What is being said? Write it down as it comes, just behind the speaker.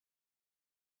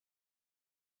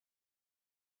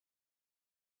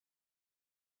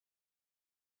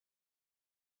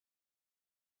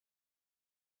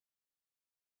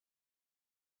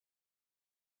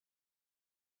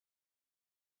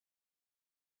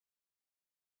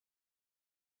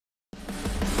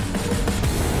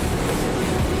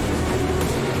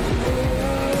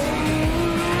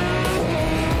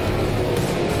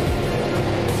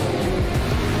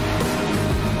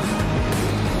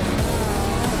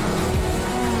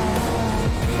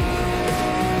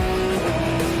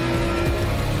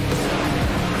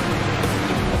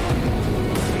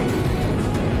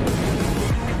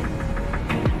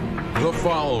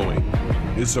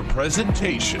is a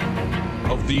presentation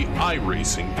of the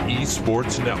iRacing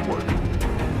Esports Network.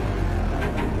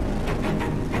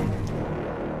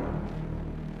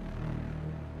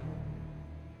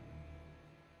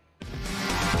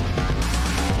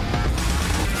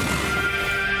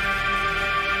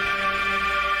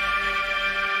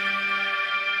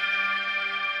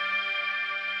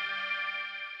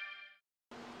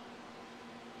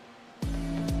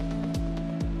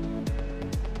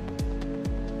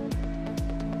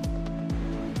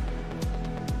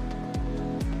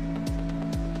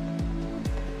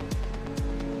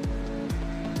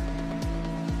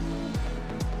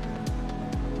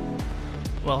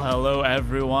 Well, hello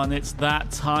everyone. It's that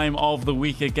time of the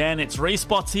week again. It's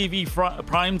RaceSpot TV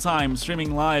Prime Time,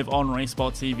 streaming live on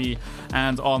RaceSpot TV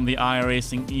and on the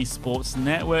iRacing Esports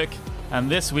Network.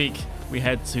 And this week, we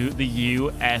head to the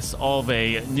US of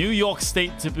A. New York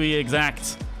State to be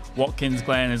exact. Watkins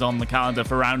Glen is on the calendar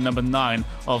for round number 9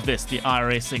 of this, the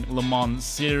iRacing Le Mans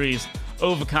Series.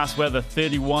 Overcast weather,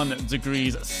 31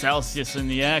 degrees Celsius in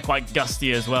the air, quite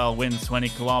gusty as well, winds 20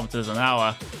 kilometers an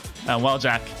hour. Well,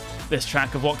 Jack, this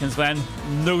track of Watkins Glen,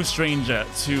 no stranger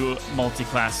to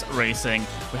multi-class racing.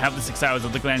 We have the 6 hours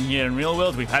of the Glen here in real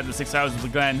world. We've had the 6 hours of the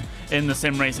Glen in the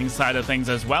sim racing side of things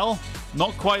as well.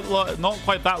 Not quite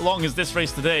that long as this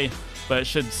race today, but it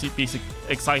should be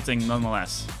exciting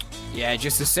nonetheless. Yeah,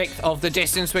 just a sixth of the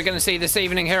distance we're going to see this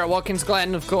evening here at Watkins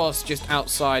Glen, of course, just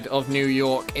outside of New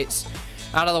York. It's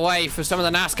out of the way for some of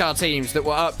the NASCAR teams that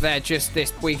were up there just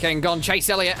this weekend gone. Chase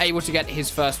Elliott able to get his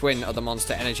first win of the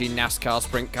Monster Energy NASCAR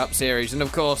Sprint Cup Series. And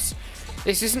of course,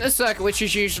 this isn't a circuit which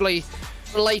is usually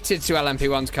related to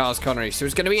LMP1's cars, Connery. So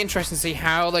it's going to be interesting to see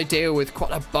how they deal with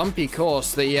quite a bumpy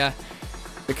course. The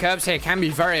curbs here can be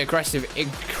very aggressive,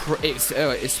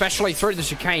 especially through the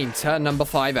chicane, turn number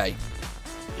 5A.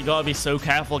 You gotta be so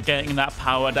careful getting that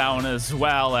power down as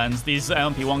well, and these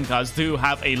LMP1 cars do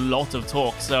have a lot of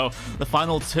torque, so the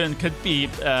final turn could be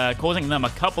causing them a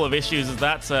couple of issues as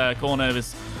that corner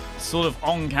is sort of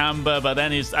on camber, but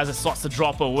then as it starts to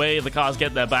drop away, the cars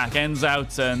get their back ends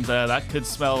out, and that could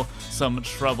spell some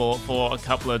trouble for a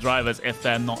couple of drivers if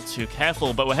they're not too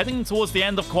careful. But we're heading towards the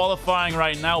end of qualifying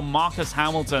right now. Marcus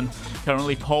Hamilton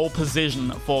currently pole position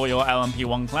for your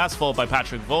LMP1 class, followed by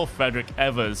Patrick Wolff, Frederick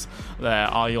Evers. There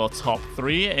are your top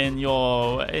 3 in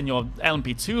your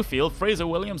LMP2 field. Fraser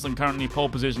Williamson currently pole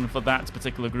position for that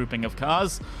particular grouping of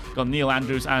cars. Got Neil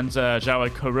Andrews and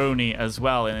Jared Coroni as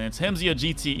well. And in terms of your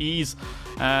GTEs,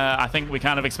 I think we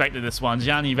kind of expected this one.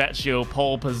 Gianni Vecchio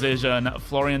pole position,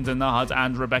 Florian Denard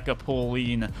and Rebecca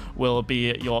Pauline will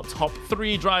be your top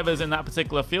 3 drivers in that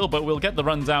particular field, but we'll get the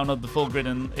rundown of the full grid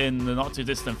in the not too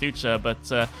distant future. But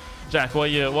Jack, what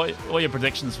are your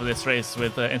predictions for this race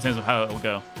in terms of how it will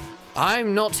go?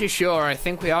 I'm not too sure. I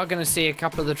think we are going to see a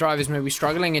couple of the drivers maybe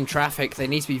struggling in traffic. They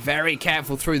need to be very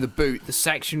careful through the boot. The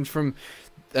section from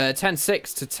turn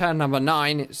 6 to turn number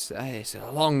 9, it's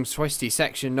a long, twisty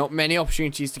section. Not many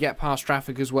opportunities to get past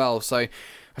traffic as well. So I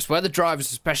swear the drivers,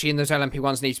 especially in those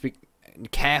LMP1s, need to be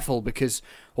careful, because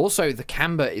also the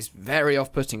camber is very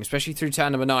off-putting, especially through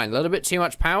turn number 9. A little bit too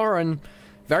much power and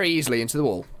very easily into the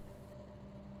wall.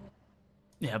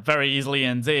 Yeah, very easily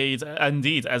indeed,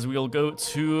 as we'll go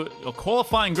to your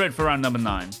qualifying grid for round number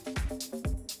 9.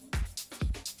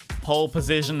 Pole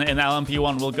position in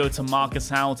LMP1 will go to Marcus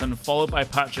Hamilton, followed by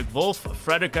Patrick Wolff,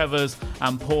 Frederick Evers,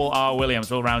 and Paul R.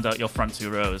 Williams will round out your front 2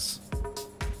 rows.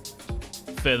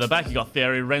 Further back, you got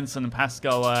Thierry Renson and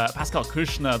Pascal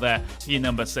Kushner there, P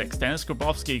number 6. Dennis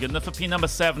Grabowski, good enough for P number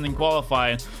 7 in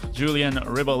qualifying. Julian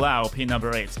Ribolau, P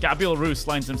number 8. Gabriel Roos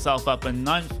lines himself up in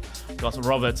 9th. Got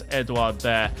Robert Edward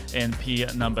there in P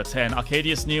number 10.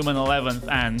 Arcadius Newman 11th,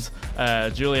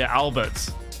 and Julia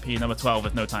Alberts, P number 12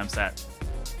 with no time set.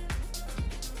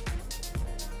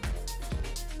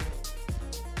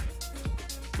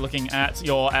 Looking at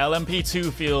your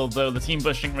LMP2 field, though, the Team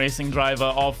Bushing Racing driver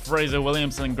of Fraser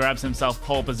Williamson grabs himself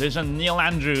pole position. Neil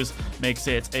Andrews makes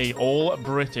it a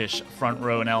all-British front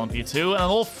row in LMP2, and an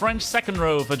all-French second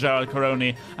row for Jared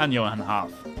Coroni and Johan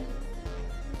Haaf.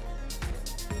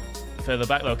 Further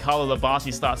back, though, Carlo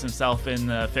Labate starts himself in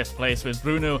 5th place, with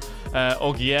Bruno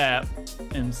Augier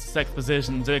in 6th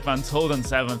position, Dirk van Tolden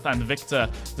 7th, and Victor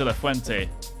De La Fuente,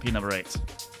 P number 8.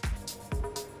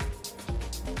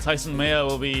 Tyson Mayer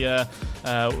will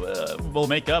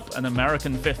make up an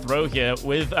American 5th row here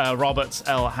with Robert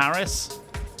L. Harris.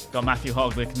 Got Matthew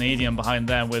Hogg, the Canadian, behind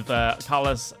them, with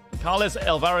Carlos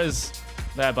Alvarez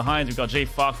there behind. We've got Jay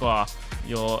Farquhar,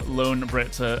 your lone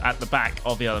Brit, at the back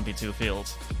of the LMP2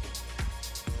 field.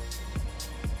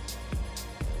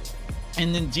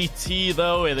 In the GT,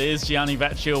 though, it is Gianni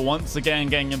Vecchio once again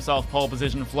getting himself pole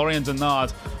position. Florian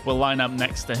Denard will line up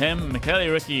next to him.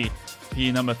 Michele Ricci,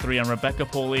 P number 3, and Rebecca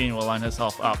Pauline will line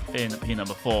herself up in P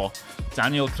number 4.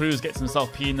 Daniel Cruz gets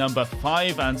himself P number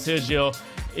 5, and Sergio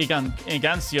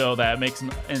Igancio there makes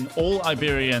an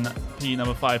all-Iberian P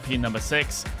number 5, P number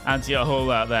 6.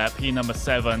 Antiohola there, P number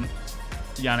 7.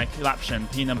 Yannick Lapshin,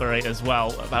 P number 8 as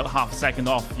well, about half a second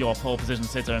off your pole position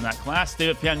sitter in that class.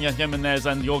 David Peña Jimenez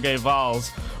and Jorge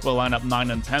Valls will line up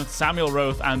 9th and 10th. Samuel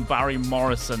Roth and Barry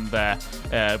Morrison there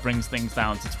brings things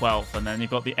down to 12th. And then you've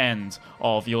got the end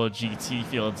of your GT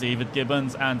field, David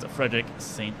Gibbons and Frederick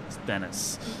St.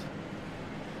 Dennis.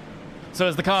 So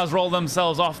as the cars roll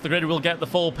themselves off the grid, we'll get the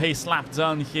full pace lap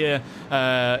done here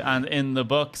and in the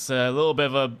books. A little bit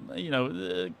of a,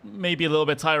 maybe a little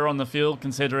bit tighter on the field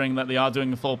considering that they are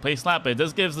doing a full pace lap. But it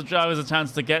does give the drivers a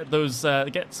chance to get those,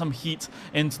 get some heat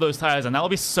into those tires. And that'll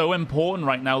be so important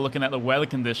right now looking at the weather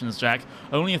conditions, Jack.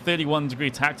 Only a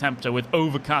 31-degree tach temperature with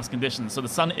overcast conditions. So the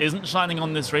sun isn't shining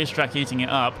on this racetrack, heating it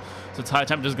up. So tire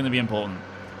temperature is going to be important.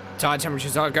 Tire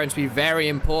temperatures are going to be very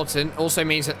important. Also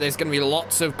means that there's going to be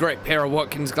lots of grip here at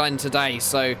Watkins Glen today.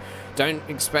 So don't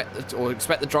expect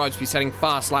the drivers to be setting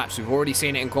fast laps. We've already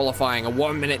seen it in qualifying. A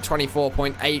 1 minute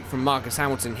 24.8 from Marcus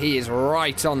Hamilton. He is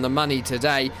right on the money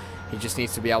today. He just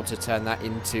needs to be able to turn that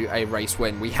into a race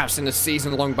win. We have seen a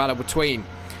season-long battle between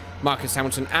Marcus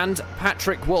Hamilton and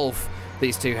Patrick Wolff.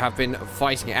 These two have been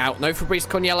fighting it out. No Fabrice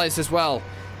Cornelis as well.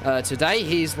 Today,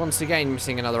 he's once again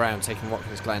missing another round, taking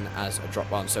Watkins Glen as a drop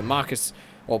one. So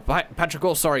Patrick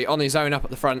Wolff, sorry, on his own up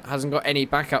at the front, hasn't got any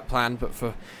backup plan, but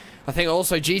for, I think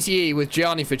also GTE with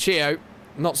Gianni Vecchio,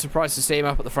 not surprised to see him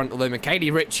up at the front, although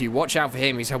Michele Ricci, watch out for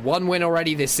him. He's had 1 win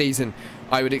already this season.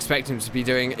 I would expect him to be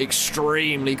doing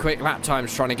extremely quick lap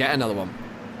times trying to get another one.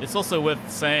 It's also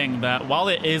worth saying that while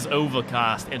it is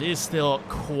overcast, it is still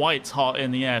quite hot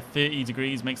in the air. 30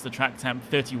 degrees makes the track temp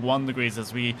 31 degrees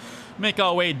as we make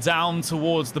our way down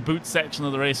towards the boot section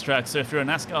of the racetrack. So if you're a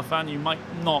NASCAR fan, you might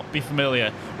not be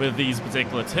familiar with these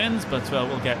particular turns, but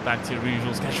we'll get back to your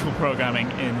usual schedule programming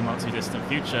in the not too distant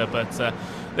future. But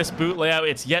this boot layout,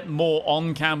 it's yet more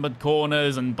on-cambered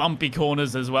corners and bumpy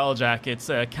corners as well, Jack. It's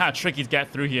kind of tricky to get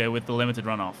through here with the limited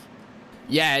runoff.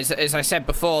 Yeah, as I said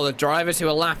before, the drivers who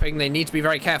are lapping, they need to be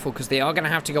very careful because they are going to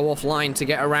have to go offline to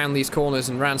get around these corners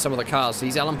and around some of the cars.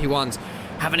 These LMP1s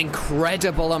have an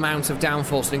incredible amount of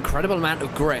downforce, an incredible amount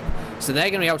of grip. So they're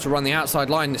going to be able to run the outside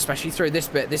line, especially through this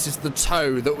bit. This is the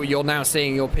toe that you're now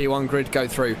seeing your P1 grid go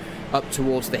through up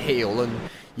towards the heel. And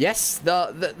yes,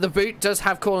 the boot does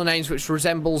have corner names which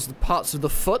resembles the parts of the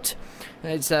foot.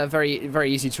 It's very,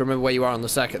 very easy to remember where you are on the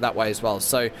circuit that way as well.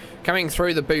 So coming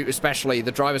through the boot especially,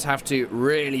 the drivers have to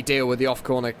really deal with the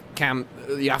off-camber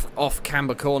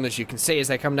corners. You can see as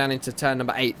they come down into turn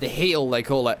number 8, the heel they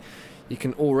call it. You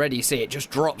can already see it just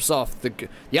drops off. The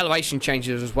elevation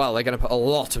changes as well. They're going to put a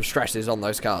lot of stresses on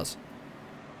those cars.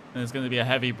 There's going to be a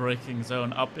heavy braking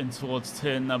zone up in towards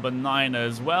turn number 9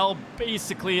 as well.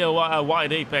 Basically a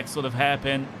wide apex sort of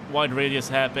hairpin, wide radius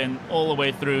hairpin all the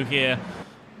way through here.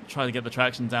 Try to get the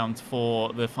traction down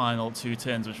for the final 2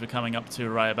 turns, which we're coming up to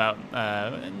right about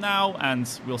now,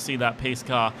 and we'll see that pace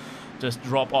car just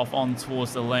drop off on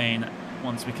towards the lane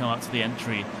once we come up to the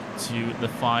entry to the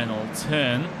final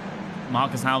turn.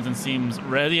 Marcus Hamilton seems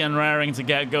ready and raring to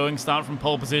get going, start from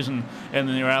pole position in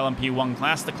the new LMP1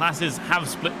 class. The classes have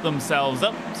split themselves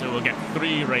up, so we'll get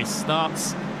 3 race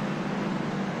starts.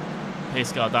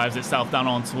 Pace car dives itself down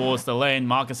on towards the lane.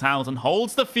 Marcus Hamilton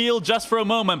holds the field just for a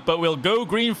moment, but we'll go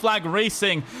green flag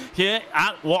racing here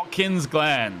at Watkins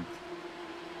Glen.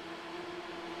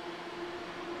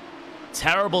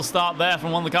 Terrible start there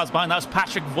from one of the cars behind. That's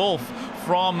Patrick Wolff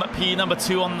from P number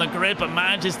 2 on the grid, but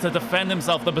manages to defend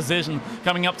himself the position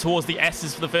coming up towards the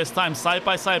S's for the first time. Side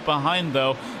by side behind,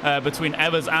 though, between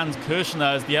Evers and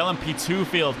Kirshner, as the LMP2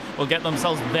 field will get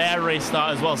themselves their race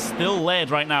start as well. Still led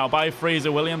right now by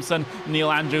Fraser Williamson,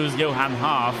 Neil Andrews, Johan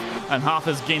Harf. And Harf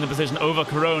has gained a position over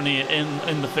Caroni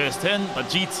in the first turn, but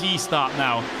GT start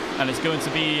now. And it's going to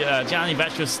be Gianni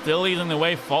Vecchio still leading the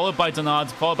way, followed by Denard,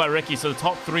 followed by Ricci. So the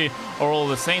top 3 are all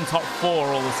the same, top 4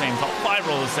 are all the same, top 5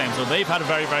 are all the same. So they've had a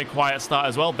very, very quiet start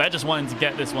as well. They're just wanting to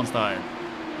get this one started.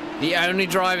 The only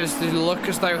drivers that look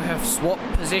as though have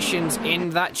swapped positions in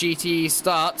that GTE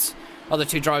start are the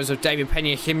 2 drivers of David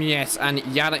Peña Jimenez and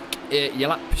Yannick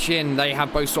Lapshin. They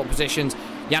have both swapped positions.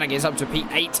 Yannick is up to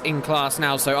P8 in class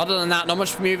now, so other than that, not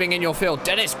much moving in your field.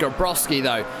 Dennis Gabrowski,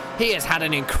 though, he has had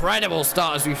an incredible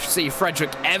start as we see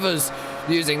Frederick Evers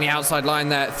using the outside line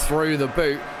there through the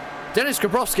boot. Dennis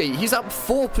Grabowski, he's up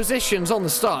 4 positions on the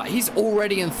start. He's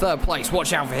already in 3rd place.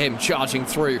 Watch out for him charging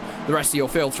through the rest of your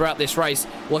field throughout this race.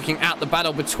 Looking at the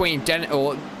battle between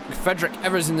Frederick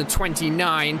Evers in the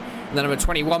 29 and the number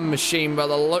 21 machine by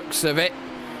the looks of it.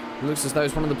 It looks as though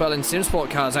it's one of the Berlin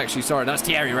Simsport cars, actually. Sorry, that's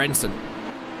Thierry Renson.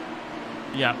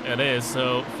 Yeah, it is.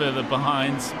 So further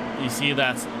behind, you see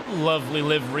that lovely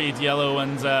liveried yellow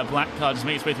and black car just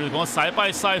makes its way through the corner. Side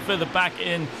by side further back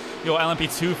in your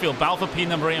LMP2 field. Battle for P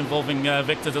number 8 involving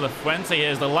Victor de la Fuente here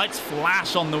as the lights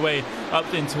flash on the way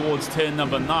up in towards turn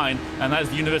number 9. And that is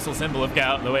the universal symbol of get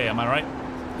out of the way, am I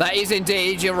right? That is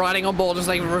indeed. You're riding on board as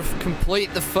they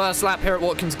complete the first lap here at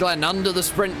Watkins Glen under the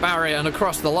sprint barrier and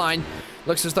across the line.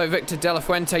 Looks as though Victor de la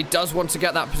Fuente does want to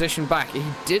get that position back. He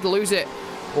did lose it.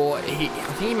 I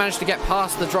think he managed to get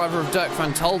past the driver of Dirk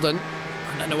van Tolden.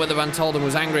 I don't know whether Van Tolden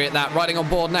was angry at that. Riding on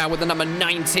board now with the number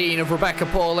 19 of Rebecca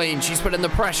Pauline. She's putting the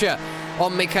pressure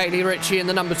on Michele Ricci in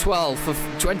the number 12 for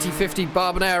 2050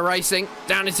 Barbanera Racing.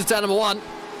 Down into turn number 1.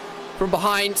 From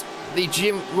behind, the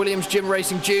Williams Jim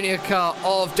Racing Junior car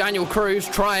of Daniel Cruz,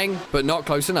 trying, but not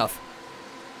close enough.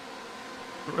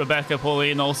 Rebecca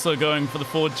Pauline also going for the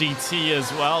Ford GT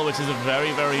as well, which is a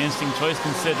very, very interesting choice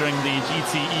considering the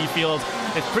GTE field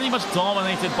is pretty much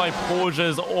dominated by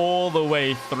Porsches all the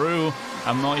way through.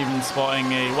 I'm not even spotting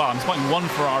I'm spotting one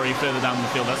Ferrari further down the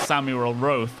field. That's Samuel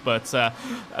Roth. But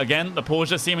again, the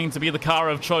Porsche seeming to be the car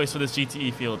of choice for this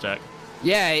GTE field, Jack.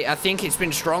 Yeah, I think it's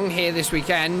been strong here this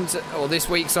weekend, or this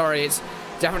week, sorry. It's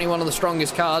definitely one of the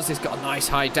strongest cars. It's got a nice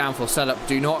high downforce setup.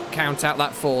 Do not count out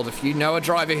that Ford. If you know a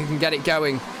driver who can get it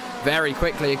going very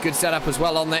quickly, a good setup as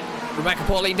well on it. Rebecca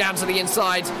Pauline down to the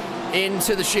inside,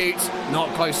 into the chute. Not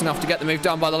close enough to get the move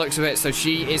done by the looks of it, so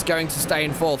she is going to stay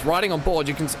in 4th. Riding on board,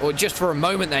 you can, or just for a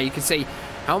moment there, you can see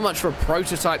how much of a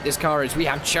prototype this car is. We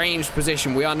have changed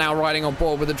position. We are now riding on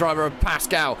board with the driver of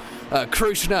Pascal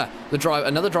Kruschner,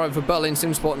 another driver for Berlin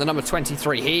Simsport, and the number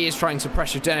 23. He is trying to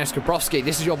pressure Dennis Grabowski.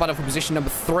 This is your battle for position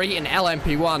number 3 in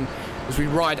LMP1 as we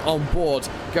ride on board,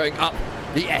 going up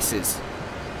the S's.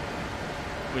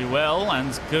 We will,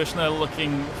 and Kirshner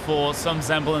looking for some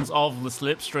semblance of the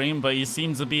slipstream, but he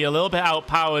seems to be a little bit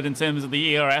outpowered in terms of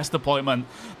the ERS deployment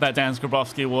that Dan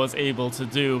Grabowski was able to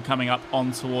do coming up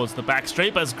on towards the back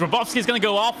straight. But Grabowski's going to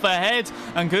go off ahead,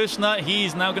 and Kirshner,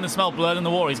 he's now going to smell blood in the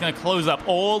water. He's going to close up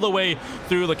all the way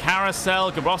through the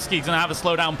carousel. Grabowski's going to have a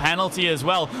slowdown penalty as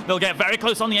well. They'll get very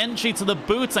close on the entry to the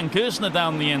boots, and Kirshner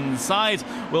down the inside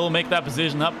will make that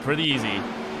position up pretty easy.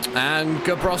 And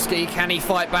Grabowski, can he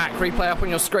fight back? Replay up on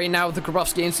your screen now with the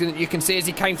Grabowski incident. You can see as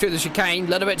he came through the chicane, a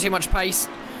little bit too much pace,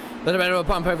 a little bit of a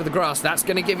bump over the grass. That's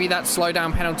going to give you that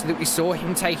slowdown penalty that we saw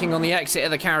him taking on the exit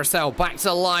of the carousel. Back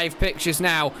to live pictures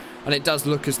now, and it does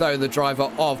look as though the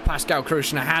driver of Pascal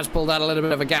Kruschner has pulled out a little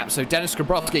bit of a gap. So Dennis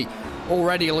Grabowski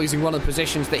already losing one of the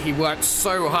positions that he worked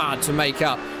so hard to make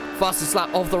up. Fastest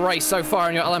lap of the race so far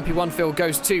in your LMP1 field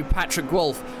goes to Patrick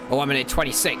Wolf, a 1 minute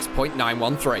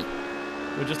 26.913.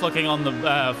 We're just looking on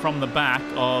the from the back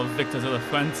of Victor de la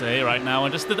Fuente right now,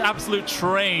 and just the absolute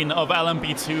train of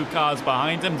LMP2 cars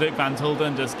behind him. Dirk van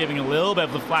Tulden just giving a little bit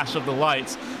of the flash of the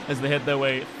lights as they hit their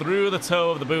way through the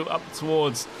toe of the boot up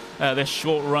towards this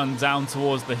short run down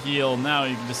towards the heel. Now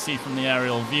you can just see from the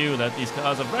aerial view that these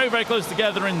cars are very, very close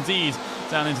together indeed,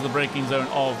 down into the braking zone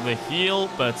of the heel,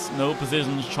 but no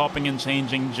positions chopping and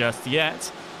changing just yet.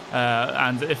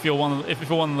 And if you're one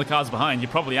of the cars behind, you're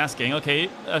probably asking, okay,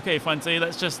 Fuente,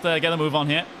 let's just get a move on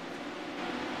here.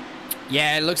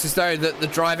 Yeah, it looks as though that the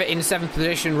driver in 7th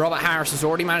position, Robert Harris, has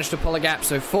already managed to pull a gap.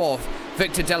 So 4th,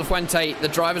 Victor de la Fuente. The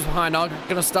drivers behind are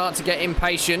going to start to get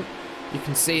impatient. You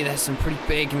can see there's some pretty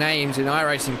big names in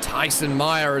iRacing. Tyson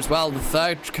Meyer as well, the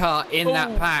 3rd car in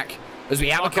that pack, as we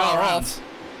have a car off.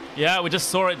 Yeah, we just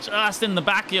saw it just in the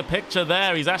back of your picture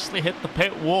there. He's actually hit the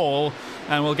pit wall,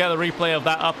 and we'll get a replay of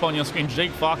that up on your screen.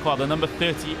 Jake Farquhar, the number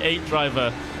 38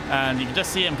 driver, and you can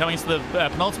just see him coming to the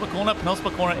penultimate corner.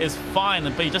 Penultimate corner is fine,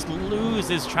 but he just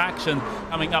loses traction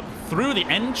coming up through the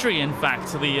entry, in fact,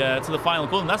 to the final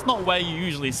corner. And that's not where you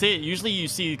usually see it. Usually you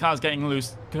see cars getting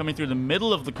loose coming through the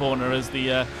middle of the corner as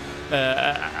the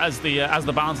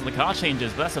balance of the car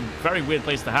changes, but that's a very weird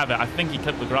place to have it. I think he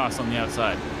clipped the grass on the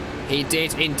outside. He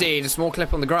did indeed. A small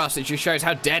clip on the grass. It just shows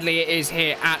how deadly it is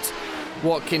here at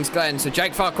Watkins Glen. So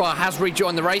Jake Farquhar has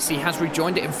rejoined the race. He has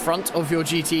rejoined it in front of your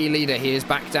GTE leader. He is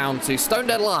back down to stone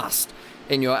dead last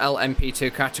in your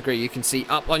LMP2 category. You can see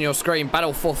up on your screen,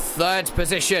 battle for 3rd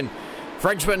position.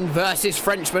 Frenchman versus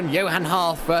Frenchman. Johan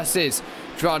Harth versus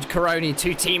Gerard Caroni.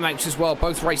 2 teammates as well,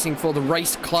 both racing for the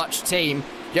Race Clutch team.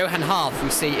 Johan Harth we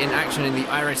see in action in the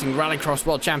iRacing Rallycross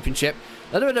World Championship.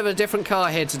 A little bit of a different car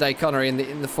here today, Connery,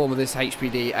 in the form of this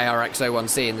HPD ARX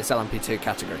 01C in this LMP2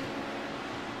 category.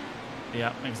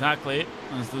 Yeah, exactly.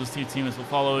 As those two teams will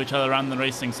follow each other around the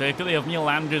racing circuit. They have Neil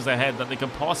Andrews ahead that they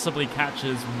could possibly catch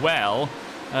as well.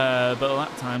 But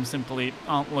that time simply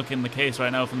aren't looking the case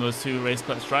right now from those two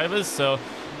RaceSpot drivers. So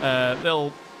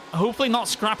they'll hopefully not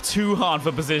scrap too hard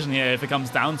for position here if it comes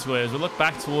down to it. As we look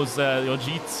back towards your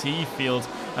GT field,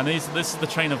 and this is the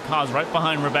train of cars right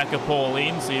behind Rebecca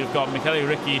Pauline. So you've got Michele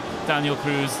Ricci, Daniel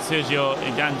Cruz, Sergio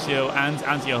Ignacio, and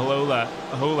Antio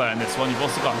Hola in this one. You've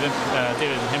also got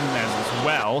David Jimenez as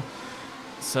well.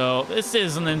 So this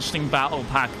is an interesting battle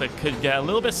pack that could get a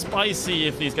little bit spicy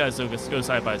if these guys go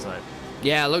side by side.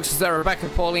 Yeah, looks as though Rebecca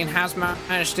Pauline has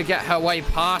managed to get her way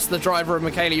past the driver of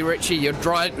Michele Ricci. You're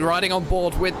riding on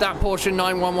board with that Porsche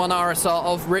 911 RSR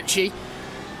of Ricci.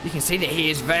 You can see that he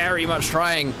is very much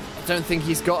trying. I don't think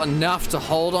he's got enough to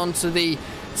hold on to the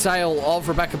tail of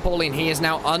Rebecca Pauline. He is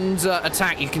now under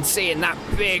attack. You can see in that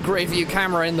big rear view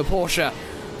camera in the Porsche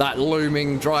that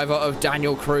looming driver of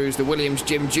Daniel Cruz, the Williams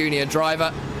Jim Jr.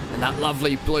 driver. And that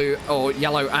lovely blue or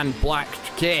yellow and black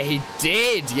gear. He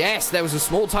did, yes, there was a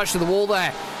small touch to the wall there.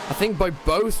 I think by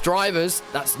both drivers,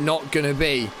 that's not going to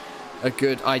be a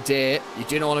good idea. You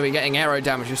do not want to be getting aero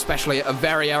damage, especially at a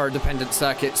very aero-dependent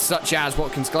circuit such as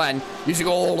Watkins Glen, using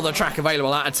all of the track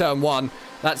available out of turn one.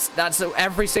 That's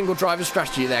every single driver's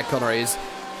strategy there, Connor, is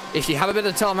if you have a bit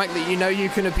of tarmac that you know you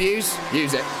can abuse,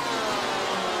 use it.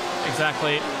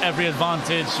 Exactly. Every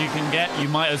advantage you can get, you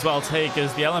might as well take,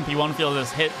 as the LMP1 field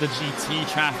has hit the GT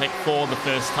traffic for the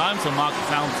first time. So Mark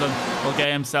Townsend will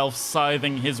get himself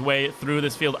scything his way through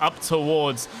this field up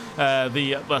towards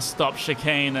the bus stop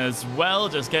chicane as well.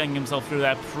 Just getting himself through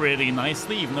there pretty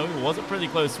nicely, even though he wasn't pretty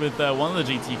close with one of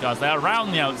the GT cars there.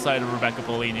 Around the outside of Rebecca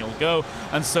Pauline he'll go,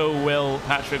 and so will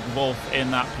Patrick Wolf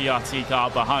in that PRT car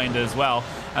behind as well.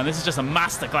 And this is just a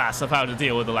masterclass of how to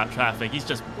deal with the lap traffic. He's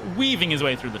just weaving his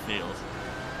way through the field.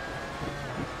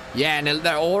 Yeah, and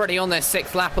they're already on their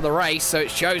 6th lap of the race, so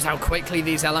it shows how quickly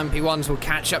these LMP1s will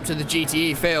catch up to the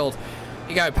GTE field.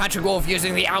 You go, Patrick Wolf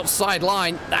using the outside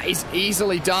line. That is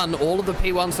easily done. All of the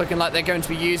P1s looking like they're going to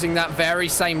be using that very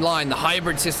same line. The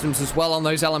hybrid systems as well on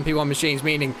those LMP1 machines,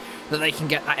 meaning that they can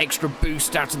get that extra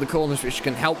boost out of the corners, which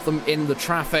can help them in the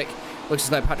traffic. Looks as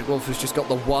though Patrick Wolf has just got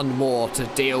the one more to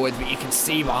deal with, but you can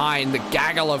see behind the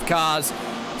gaggle of cars,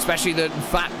 especially the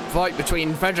fat fight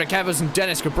between Frederick Evers and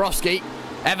Dennis Gabrowski.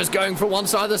 Evers going from one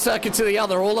side of the circuit to the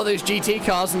other. All of those GT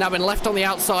cars have now been left on the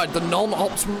outside, the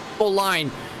non-optimal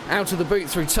line out of the boot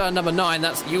through turn number 9.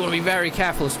 You want to be very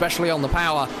careful, especially on the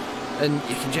power. And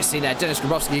you can just see there Dennis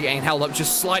Gabrowski getting held up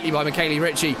just slightly by Michele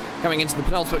Ricci coming into the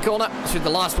penultimate corner through the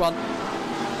last one.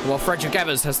 Well, Frederick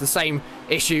Evers has the same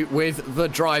issue with the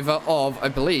driver of, I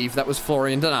believe, that was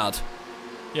Florian Denard.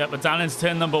 Yeah, but down into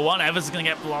turn number 1, Evers is going to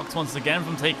get blocked once again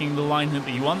from taking the line that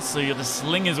he wants, so you have to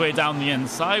sling his way down the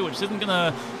inside, which isn't going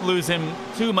to lose him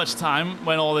too much time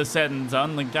when all is said and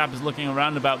done. The gap is looking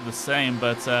around about the same,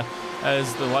 but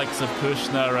as the likes of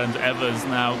Kushner and Evers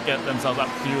now get themselves up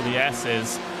through the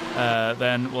S's,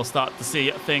 then we'll start to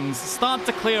see things start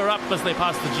to clear up as they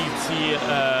pass the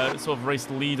GT sort of race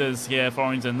leaders here,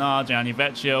 Florian Denard, Gianni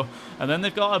Vecchio, and then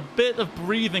they've got a bit of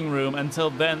breathing room until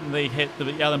then they hit the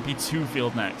LMP2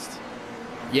 field next.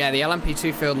 Yeah, the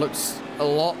LMP2 field looks a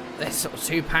lot, there's sort of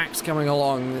 2 packs coming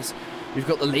along. You've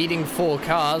got the leading 4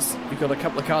 cars, you've got a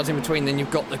couple of cars in between, then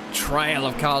you've got the trail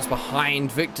of cars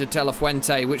behind Victor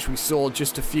Telefuente, which we saw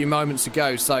just a few moments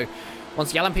ago. So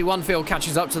once the LMP1 field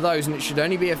catches up to those, and it should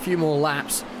only be a few more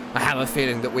laps, I have a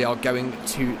feeling that we are going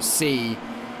to see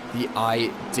the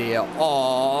idea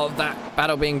of that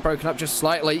battle being broken up just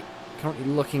slightly. Currently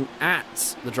looking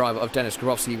at the driver of Dennis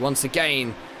Gabrowski once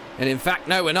again. And in fact,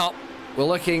 no, we're not. We're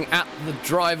looking at the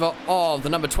driver of the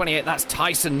number 28, that's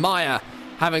Tyson Meyer,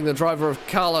 having the driver of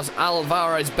Carlos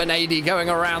Alvarez Benedi going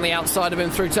around the outside of him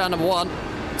through turn number 1.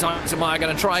 Tyson Meyer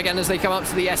going to try again as they come up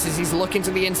to the S's. He's looking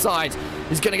to the inside.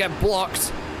 He's going to get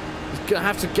blocked. He's going to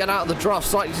have to get out of the draft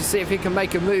slightly to see if he can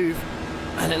make a move.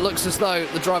 And it looks as though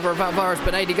the driver of Alvarez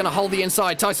Benedi going to hold the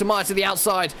inside. Tyson Meyer to the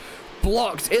outside.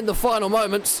 Blocked in the final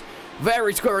moments.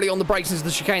 Very squirrely on the brakes into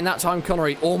the chicane that time.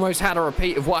 Connery almost had a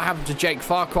repeat of what happened to Jake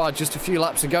Farquhar just a few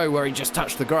laps ago, where he just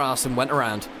touched the grass and went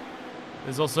around.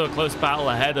 There's also a close battle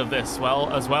ahead of this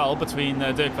as well between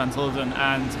Dirk Van Tulden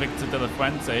and Victor De La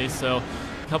Fuente. So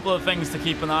a couple of things to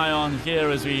keep an eye on here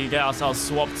as we get ourselves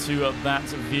swapped to that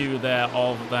view there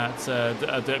of that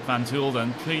Dirk Van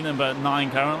Tulden. P number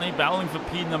 9 currently, battling for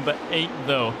P number 8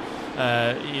 though.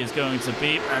 He is going to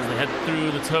be as they head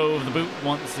through the toe of the boot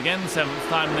once again. 7th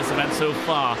time in this event so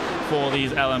far for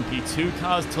these LMP2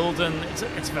 cars. Tulden,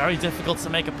 it's very difficult to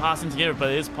make a pass into gear,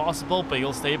 but it is possible, but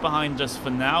he'll stay behind just for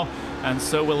now, and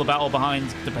so will the battle behind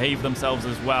to behave themselves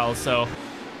as well. So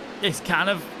it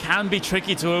can be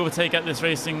tricky to overtake at this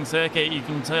racing circuit. You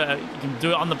can do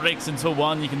it on the brakes into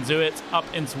one, you can do it up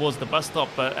in towards the bus stop,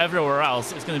 but everywhere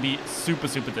else it's going to be super,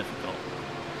 super difficult.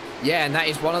 Yeah, and that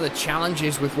is one of the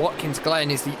challenges with Watkins Glen,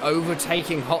 is the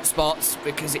overtaking hotspots,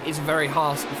 because it is a very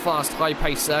fast,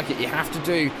 high-paced circuit. You have to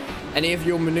do any of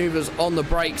your maneuvers on the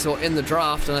brakes or in the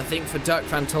draft, and I think for Dirk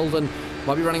van Tulden,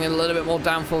 might be running a little bit more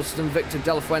downforce than Victor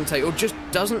De La Fuente, or just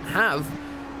doesn't have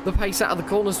the pace out of the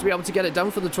corners to be able to get it done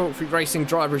for the Torque Free Racing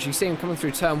driver. As you see him coming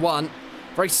through turn 1,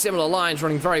 very similar lines,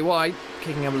 running very wide,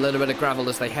 kicking up a little bit of gravel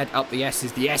as they head up the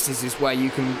S's. The S's is where you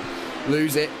can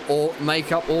lose it or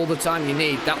make up all the time you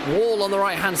need. That wall on the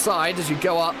right hand side as you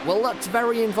go up, well, that's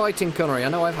very inviting, Connery. I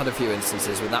know I've had a few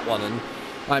instances with that one, and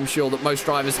I'm sure that most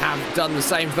drivers have done the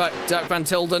same. But Dirk van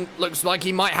Tulden looks like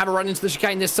he might have a run into the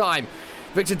chicane this time.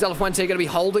 Victor De La Fuente going to be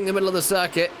holding the middle of the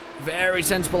circuit. Very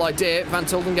sensible idea. Van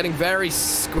Tulden getting very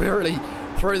squirrely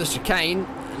through the chicane,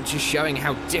 and just showing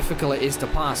how difficult it is to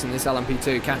pass in this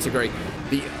LMP2 category.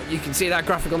 You can see that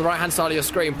graphic on the right hand side of your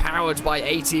screen, powered by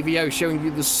ATVO, showing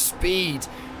you the speed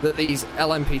that these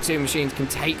LMP2 machines can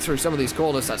take through some of these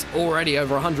corners. That's already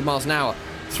over 100 miles an hour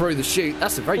through the chute.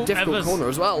 That's a very difficult corner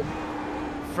as well.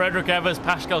 Frederick Evers,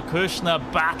 Pascal Kushner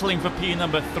battling for P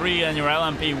number 3 in your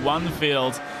LMP1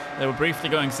 field. They were briefly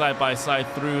going side by side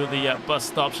through the bus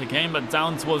stop chicane, but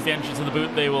down towards the entrance of the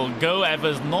boot they will go.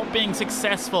 Evers not being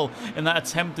successful in that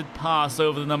attempted pass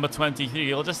over the number 23.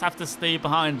 You'll just have to stay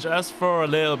behind just for a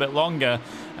little bit longer,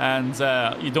 and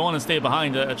you don't want to stay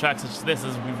behind a track such as this,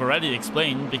 as we've already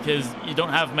explained, because you don't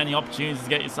have many opportunities to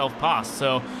get yourself past.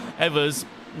 So Evers,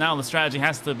 now the strategy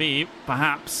has to be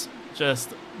perhaps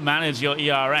just manage your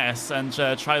ERS and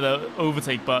try the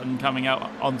overtake button coming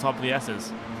out on top of the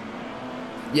S's.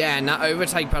 Yeah, and that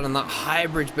overtake button, that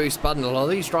hybrid boost button, a lot of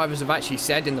these drivers have actually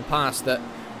said in the past that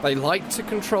they like to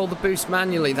control the boost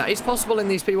manually. That is possible in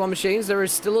these P1 machines. There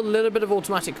is still a little bit of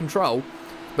automatic control,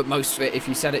 but most of it, if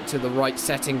you set it to the right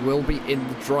setting, will be in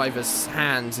the driver's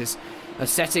hands. Is a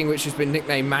setting which has been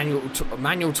nicknamed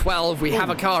Manual 12. We have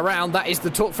a car around. That is the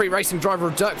Torque Free Racing driver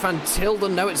of Dirk van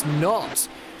Tulden. No, it's not.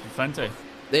 Fuente.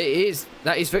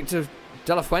 That is Victor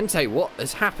De La Fuente. What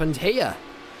has happened here?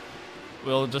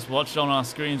 We'll just watch it on our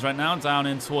screens right now, down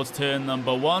in towards turn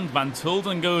number 1. Van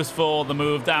Tulden goes for the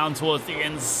move down towards the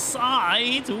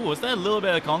inside. Ooh, was there a little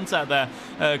bit of contact there?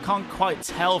 Can't quite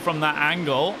tell from that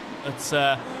angle. But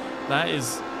that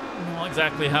is not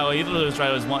exactly how either of those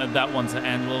drivers wanted that one to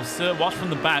end. We'll watch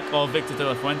from the back of Victor De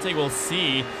La Fuente. We'll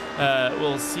see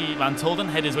Van Tulden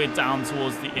head his way down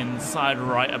towards the inside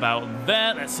right about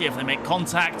there. Let's see if they make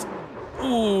contact.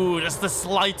 Ooh, just the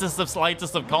slightest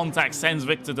of contact sends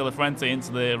Victor De La Fuente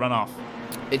into the runoff.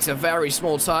 It's a very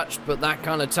small touch, but that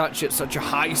kind of touch at such a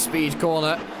high-speed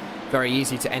corner, very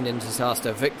easy to end in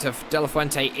disaster. Victor De La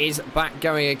Fuente is back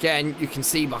going again. You can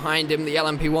see behind him the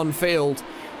LMP1 field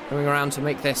coming around to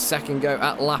make their second go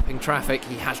at lapping traffic.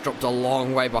 He has dropped a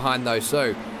long way behind though.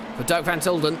 So for Dirk van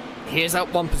Tulden, he is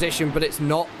up one position, but it's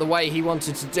not the way he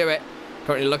wanted to do it.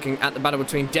 Currently looking at the battle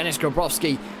between Dennis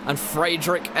Grabowski and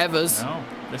Frederick Evers. No,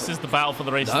 this is the battle for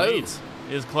the race lead. It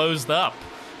is closed up.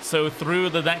 So through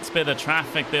the next bit of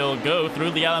traffic they'll go,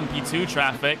 through the LMP2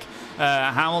 traffic.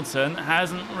 Hamilton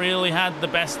hasn't really had the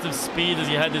best of speed as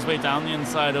he head his way down the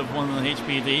inside of one of the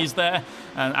HPDs there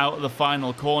and out of the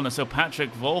final corner. So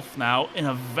Patrick Wolf now in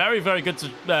a very, very good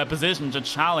position to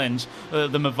challenge the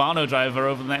Movano driver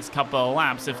over the next couple of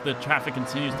laps if the traffic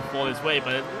continues to fall his way.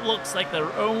 But it looks like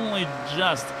they're only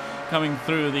just coming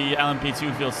through the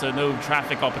LMP2 field, so no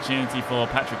traffic opportunity for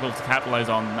Patrick Wolf to capitalize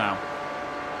on now.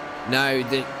 No,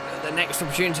 the next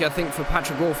opportunity, I think, for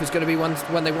Patrick Wolf is going to be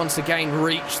when they once again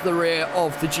reach the rear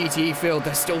of the GTE field.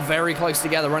 They're still very close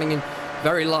together, running in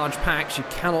very large packs. You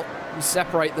cannot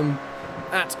separate them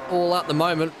at all at the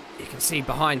moment. You can see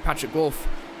behind Patrick Wolf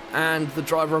and the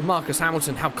driver of Marcus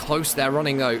Hamilton how close they're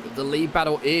running, though. The lead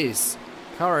battle is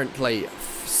currently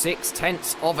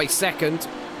 0.6 of a second.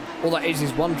 All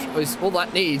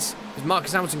that needs is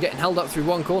Marcus Hamilton getting held up through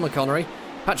one corner, Connery.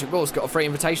 Patrick Wolf's got a free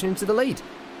invitation into the lead.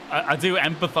 I do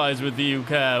empathise with you,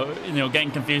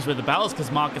 getting confused with the battles,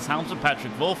 because Marcus Hamilton,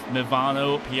 Patrick Wolf,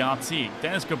 Movano, PRT,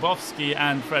 Dennis Grabowski,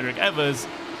 and Frederick Evers,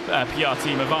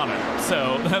 PRT, Movano.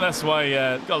 So that's why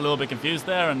I got a little bit confused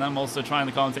there, and I'm also trying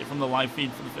to commentate from the live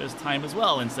feed for the first time as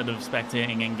well, instead of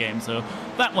spectating in game. So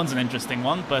that one's an interesting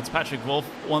one. But Patrick Wolf,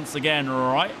 once again,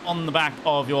 right on the back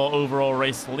of your overall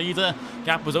race leader.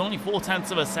 Gap was only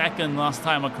 0.4 of a second last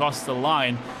time across the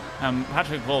line.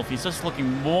 Patrick Wolf, he's just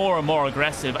looking more and more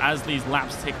aggressive as these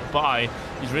laps tick by.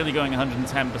 He's really going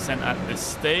 110% at this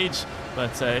stage,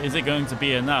 but is it going to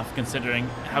be enough considering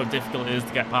how difficult it is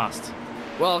to get past?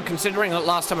 Well, considering that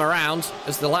last time around,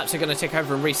 as the laps are going to tick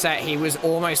over and reset, he was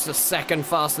almost a second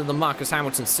faster than Marcus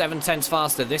Hamilton, 7/10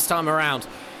 faster this time around.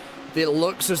 It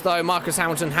looks as though Marcus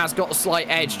Hamilton has got a slight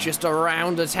edge, just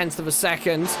around 1/10 of a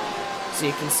second. So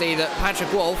you can see that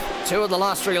Patrick Wolf, 2 of the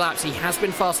last 3 laps, he has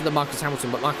been faster than Marcus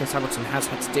Hamilton, but Marcus Hamilton has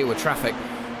had to deal with traffic.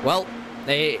 Well,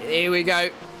 here we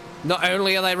go. Not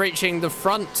only are they reaching the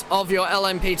front of your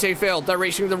LMP2 field, they're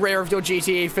reaching the rear of your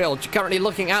GTE field. You're currently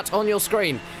looking at on your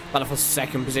screen. Battle for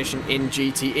second position in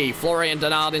GTE. Florian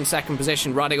Denard in second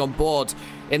position, riding on board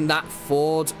in that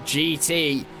Ford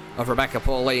GT of Rebecca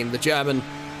Pauline. The German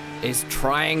is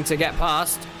trying to get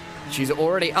past. She's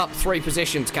already up 3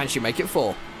 positions. Can she make it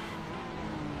 4?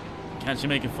 Can she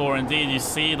make it 4 indeed? You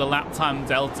see the lap time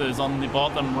deltas on the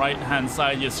bottom right-hand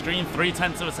side of your screen.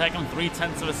 0.3 of a second,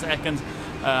 0.3 of a second.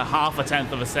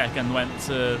 0.5 of a second went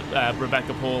to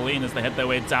Rebecca Pauline as they head their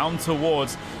way down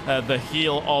towards the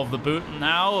heel of the boot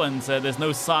now, and there's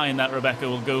no sign that Rebecca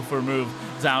will go for a move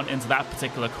down into that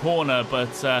particular corner.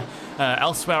 But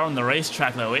elsewhere on the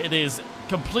racetrack, though, it is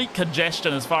complete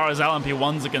congestion as far as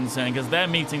LMP1s are concerned, because they're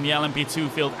meeting the LMP2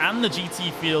 field and the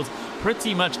GT field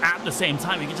pretty much at the same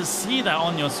time. You can just see that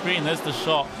on your screen. There's the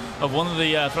shot of one of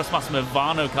the Thrustmaster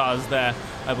Movano cars there.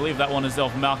 I believe that one is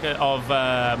of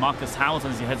Marcus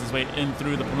Hamilton as he heads his way in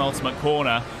through the penultimate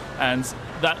corner. And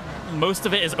that most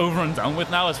of it is over and done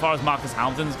with now as far as Marcus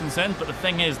Hamilton is concerned. But the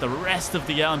thing is, the rest of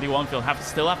the LMP1 field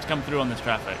still have to come through on this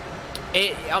traffic.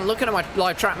 I'm looking at my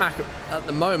live track map at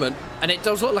the moment, and it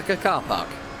does look like a car park.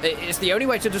 It's the only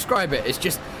way to describe it. It's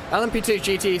just LMP2,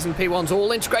 GTs, and P1s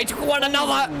all integrated with one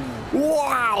another.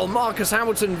 Wow! Marcus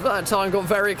Hamilton that time got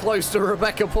very close to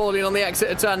Rebecca Pauline on the exit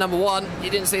of turn number 1. You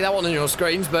didn't see that one on your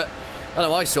screens, but I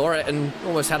know I saw it and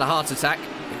almost had a heart attack.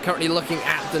 You're currently looking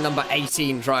at the number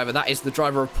 18 driver. That is the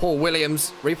driver of Paul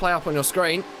Williams. Replay up on your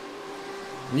screen.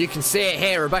 And you can see it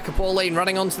here. Rebecca Pauline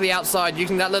running onto the outside,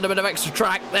 using that little bit of extra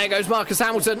track. There goes Marcus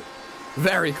Hamilton.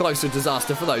 Very close to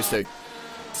disaster for those two.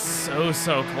 So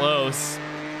close.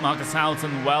 Marcus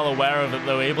Hamilton well aware of it,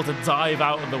 though, able to dive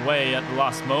out of the way at the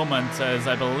last moment, as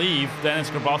I believe Dennis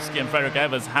Grabowski and Frederick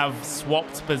Evers have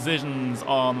swapped positions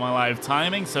on my live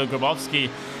timing. So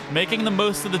Grabowski making the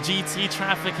most of the GT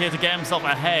traffic here to get himself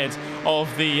ahead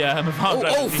of the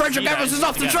Frederick Evers is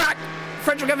off the track!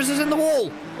 Frederick Evers is in the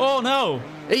wall! Oh no!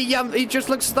 He just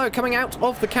looks as though coming out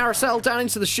of the carousel down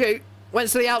into the chute. Went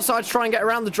to the outside to try and get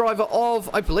around the driver of,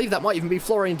 I believe that might even be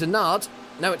Florian Denard.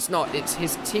 No, it's not. It's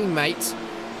his teammate.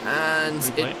 And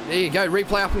there you go.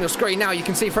 Replay up on your screen now. You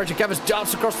can see Frederick Evers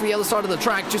darts across to the other side of the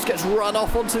track. Just gets run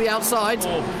off onto the outside.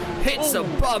 Hits a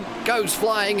bump. Goes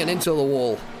flying and into the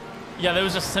wall. Yeah, there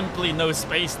was just simply no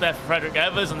space there for Frederick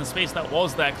Evers, and the space that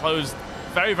was there closed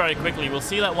very quickly. We'll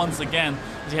see that once again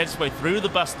as he heads his way through the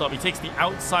bus stop. He takes the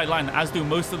outside line, as do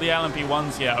most of the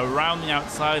LMP1s here. Around the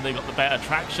outside, they got the better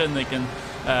traction. They can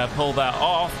pull that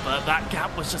off, but that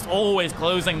gap was just always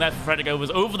closing there for Frederick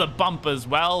Evers over the bump as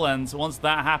well. And once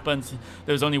that happened,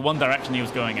 there was only one direction he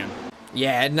was going in.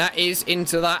 Yeah, and that is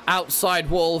into that outside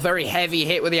wall. Very heavy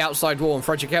hit with the outside wall, and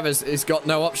Frederick Evers has got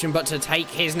no option but to take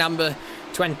his number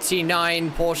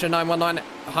 29 Porsche 919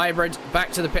 Hybrid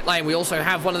back to the pit lane. We also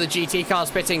have one of the GT cars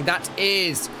pitting. That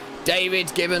is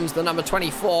David Gibbons, the number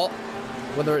 24.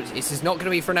 Whether this is not going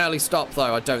to be for an early stop,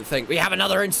 though, I don't think. We have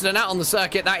another incident out on the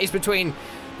circuit. That is between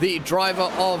the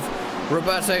driver of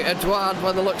Roberto Eduard,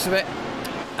 by the looks of it,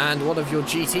 and one of your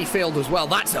GT field as well.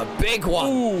 That's a big one.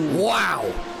 Ooh.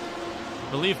 Wow.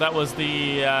 I believe that was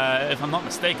the, if I'm not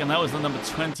mistaken, that was the number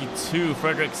 22,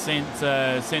 Frederick Saint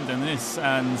Denis.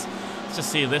 And let's just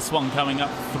see this one coming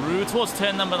up through towards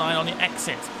turn number 9 on the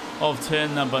exit of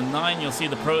turn number 9. You'll see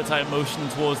the prototype motion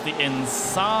towards the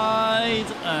inside,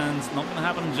 and not going to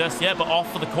happen just yet, but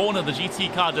off for the corner. The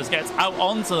GT car just gets out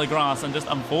onto the grass and just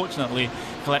unfortunately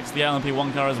collects the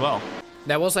LMP1 car as well.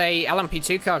 There was a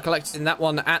LMP2 car collected in that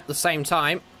one at the same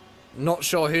time. Not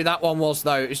sure who that one was,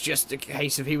 though. It's just a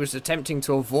case of he was attempting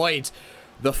to avoid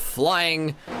the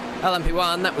flying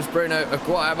LMP1. That was Bruno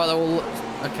Aguirre by all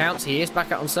accounts. He is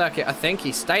back out on circuit, I think.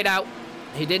 He stayed out.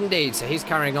 He did indeed, so he's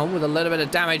carrying on with a little bit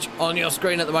of damage on your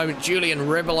screen at the moment. Julian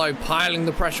Ribolo piling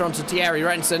the pressure onto Thierry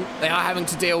Renson. They are having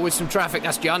to deal with some traffic.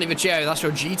 That's Gianni Vecchio. That's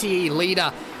your GTE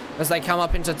leader as they come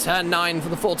up into turn 9 for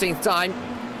the 14th time.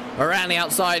 Around the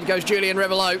outside goes Julian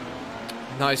Ribolo.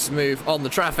 Nice move on the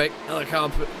traffic. Another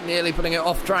car nearly putting it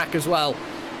off track as well.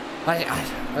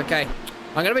 Okay,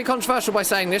 I'm going to be controversial by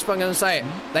saying this, but I'm going to say it.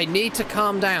 They need to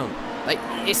calm down.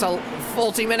 It's a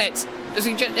 40 minutes.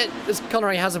 As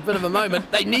Connery has a bit of a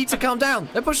moment, they need to calm down.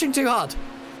 They're pushing too hard.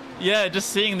 Yeah, just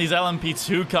seeing these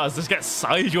LMP2 cars just get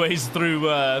sideways through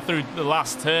the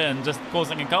last turn, just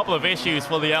causing a couple of issues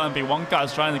for the LMP1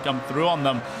 cars trying to come through on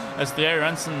them. As Thierry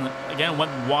Renson again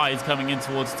went wide coming in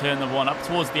towards turn number 1, up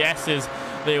towards the S's.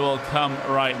 They will come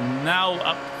right now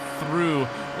up through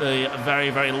the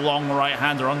very, very long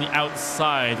right-hander on the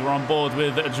outside. We're on board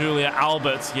with Julia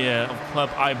Albert here of Club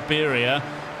Iberia.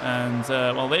 And,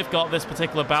 well, they've got this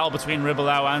particular battle between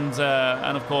Ribelau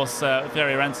and of course,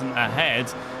 Thierry Renson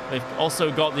ahead. They've also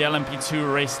got the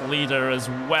LMP2 race leader as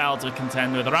well to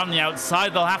contend with. Around the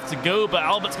outside, they'll have to go, but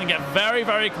Albert's going to get very,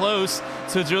 very close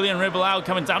to Julian Ribelau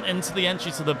coming down into the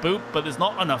entry to the boot, but there's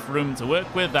not enough room to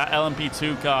work with. That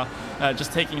LMP2 car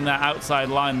just taking that outside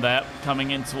line there,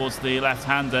 coming in towards the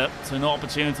left-hander, so no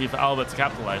opportunity for Albert to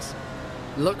capitalize.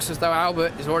 Looks as though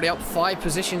Albert is already up 5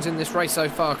 positions in this race so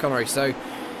far, Connery, so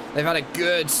they've had a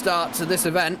good start to this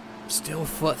event. Still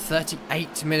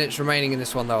 38 minutes remaining in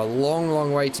this one, though. A long,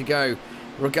 long way to go.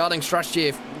 Regarding strategy,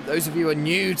 if those of you are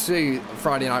new to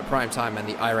Friday Night Primetime and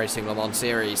the iRacing Le Mans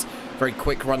Series, very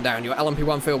quick rundown. Your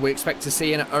LMP1 field we expect to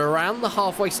see in around the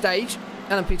halfway stage.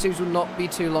 LMP2s will not be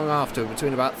too long after,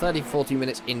 between about 30-40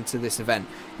 minutes into this event.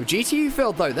 The GTU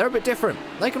field, though, they're a bit different.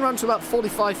 They can run to about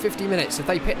 45-50 minutes. If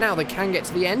they pit now, they can get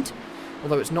to the end,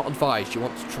 although it's not advised. You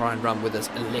want to try and run with as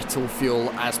little fuel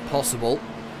as possible.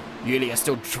 Julia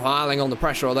still trialing on the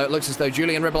pressure, although it looks as though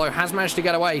Julian Ribelau has managed to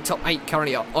get away. Top 8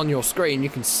 currently up on your screen. You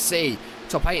can see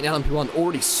top 8 in LMP1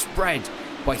 already spread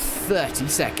by 30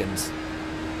 seconds.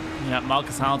 Yeah,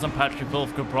 Marcus Hamilton, Patrick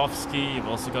Wolf-Gabrovski. You've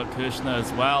also got Kirchner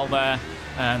as well there.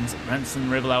 And Renson,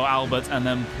 Ribelau, Albert, and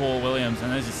then Paul Williams.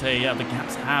 And as you say, yeah, the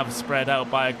gaps have spread out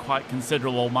by a quite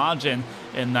considerable margin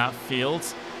in that field,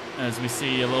 as we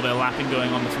see a little bit of lapping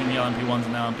going on between the LMP1s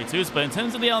and LMP2s. But in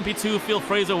terms of the LMP2 field,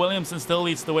 Fraser Williamson still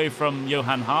leads the way from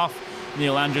Johan Haaf,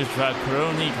 Neil Andrews, Gerard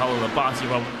Caroni, Carlo Labate,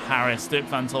 Robert Harris, Dirk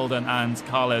Van Tolden, and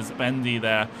Carles Bendy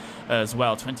there as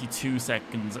well. 22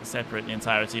 seconds separate the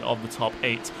entirety of the top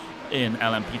 8 in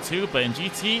LMP2. But in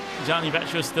GT, Gianni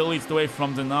Vecchio still leads the way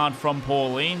from Denard, from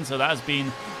Pauline. So that has been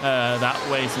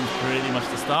that way since pretty much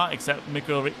the start, except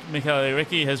Michele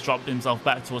Ricci has dropped himself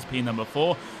back towards P number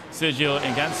 4. Sergio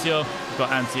Ingancio, got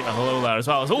Antti Ahola as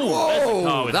well.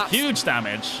 Oh, with huge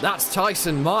damage. That's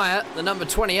Tyson Meyer, the number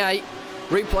 28.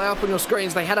 Replay up on your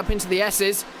screens. They head up into the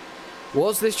S's.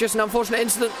 Was this just an unfortunate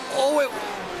incident?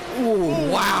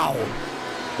 Wow.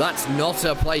 That's not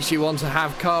a place you want to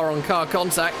have car-on-car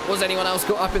contact. Was anyone else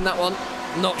caught up in that one?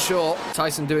 Not sure.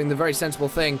 Tyson doing the very sensible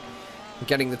thing,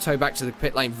 getting the tow back to the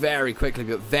pit lane very quickly,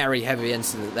 but very heavy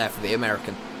incident there for the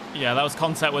American. Yeah, that was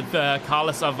contact with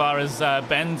Carlos Alvarez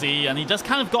Bendy, and he just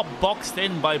kind of got boxed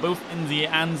in by both Indy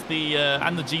and the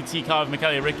GT car of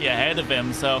Michele Ricci ahead of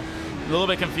him. So a little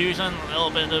bit of confusion, a little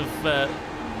bit of the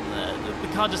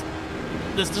car just,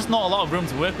 there's just not a lot of room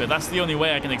to work with. That's the only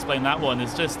way I can explain that one.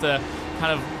 It's just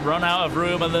kind of run out of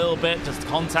room a little bit. Just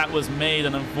contact was made,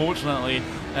 and unfortunately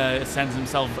it sends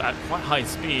himself at quite high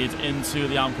speed into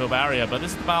the Armco barrier. But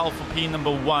this is the battle for P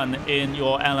number 1 in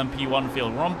your LMP1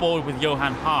 field. We're on board with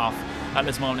Johan Haaf at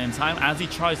this moment in time as he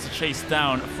tries to chase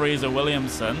down Fraser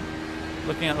Williamson.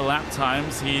 Looking at the lap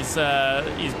times, he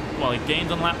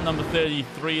gained on lap number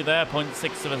 33 there,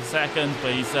 0.6 of a second,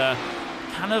 but he's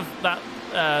kind of that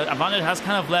advantage has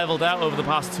kind of leveled out over the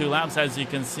past 2 laps, as you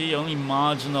can see. Only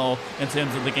marginal in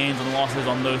terms of the gains and losses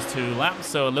on those 2 laps,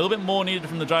 so a little bit more needed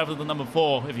from the driver of the number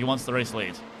 4 if he wants the race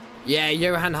lead. Yeah,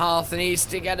 Johan Haaf needs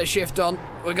to get a shift on.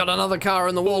 We've got another car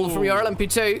in the wall from your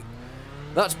LMP2.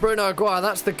 That's Bruno Aguirre.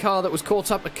 That's the car that was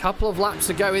caught up a couple of laps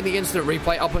ago in the incident.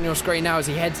 Replay up on your screen now as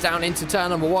he heads down into turn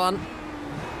number 1.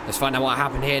 Let's find out what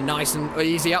happened here. Nice and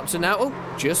easy up to now.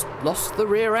 Oh, just lost the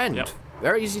rear end. Yep.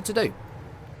 Very easy to do.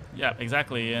 Yeah,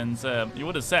 exactly. And you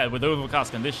would have said with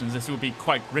overcast conditions, this would be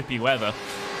quite grippy weather.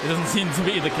 It doesn't seem to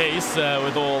be the case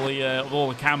with all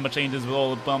the camber changes, with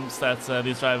all the bumps that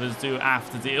these drivers do have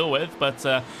to deal with. But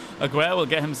Aguirre will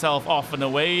get himself off and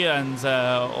away, and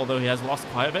although he has lost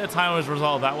quite a bit of time as a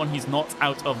result of that one, he's not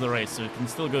out of the race, so he can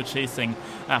still go chasing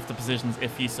after positions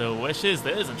if he so wishes.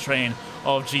 There is a train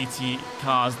of GT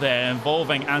cars there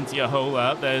involving Antti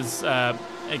Ahola. There's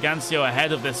Ingancio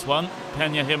ahead of this one,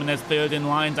 Peña Jimenez 3rd in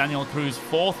line, Daniel Cruz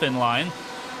 4th in line,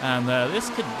 and this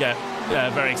could get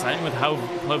very exciting with how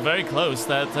very close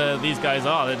that these guys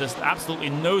are. They're just absolutely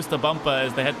nose to bumper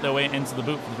as they head their way into the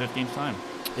boot for the 15th time.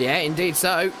 Yeah, indeed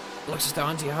so. Looks as though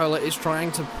Antti Ahola is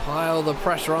trying to pile the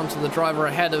pressure onto the driver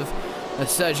ahead of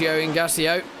Sergio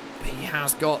Ingancio. He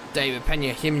has got David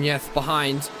Peña Jimenez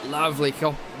behind. Lovely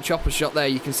chopper shot there.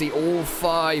 You can see all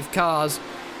 5 cars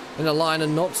in a line,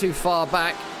 and not too far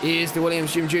back is the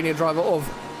Williams Jim Jr. driver of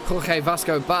Jorge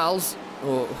Vasco Bals.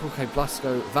 or Jorge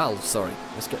Blasco Val, sorry.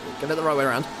 Let's get it the right way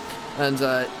around. And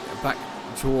back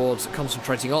towards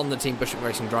concentrating on the Team Bushwick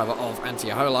Racing driver of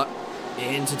Antiohola.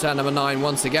 Into turn number 9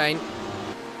 once again.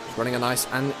 He's running a nice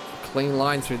and clean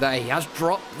line through there. He has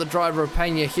dropped the driver of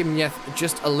Peña Jimenez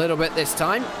just a little bit this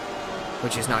time,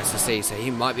 which is nice to see, so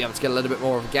he might be able to get a little bit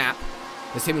more of a gap.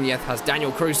 As Jimenez has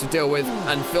Daniel Cruz to deal with,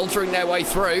 and filtering their way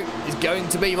through is going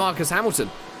to be Marcus Hamilton.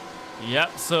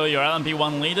 Yep, so your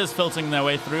LMP1 leaders filtering their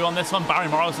way through on this one. Barry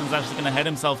Morrison's actually going to head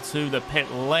himself to the pit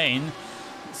lane.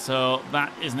 So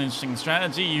that is an interesting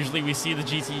strategy. Usually we see the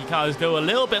GTE cars go a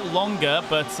little bit longer,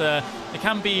 but it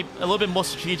can be a little bit more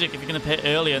strategic if you're going to pit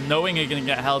earlier, knowing you're going to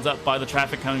get held up by the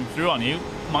traffic coming through on you.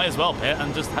 Might as well pit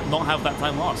and just not have that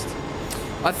time lost.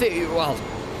 I think, well,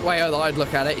 the way I'd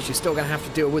look at it is you're still going to have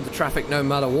to deal with the traffic no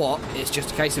matter what. It's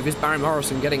just a case of, is Barry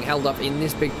Morrison getting held up in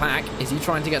this big pack? Is he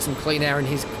trying to get some clean air in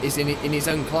his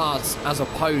own class as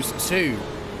opposed to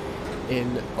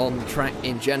on the track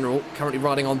in general? Currently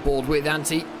riding on board with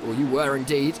Antti, or you were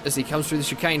indeed, as he comes through the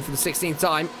chicane for the 16th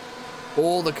time.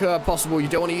 All the curb possible. You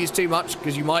don't want to use too much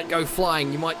because you might go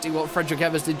flying. You might do what Frederick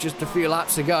Evers did just a few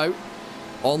laps ago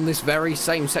on this very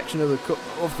same section of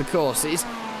the course. It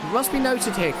must be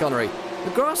noted here, Connery,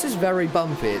 the grass is very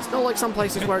bumpy. It's not like some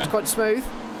places where it's quite smooth.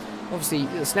 Obviously,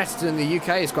 Snetterton in the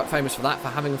UK is quite famous for that, for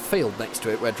having a field next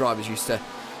to it where drivers used to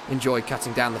enjoy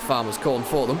cutting down the farmer's corn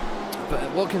for them. But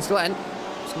at Watkins Glen,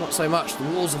 it's not so much. The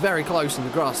walls are very close and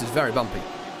the grass is very bumpy.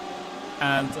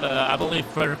 And I believe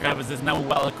Frederick Evers is now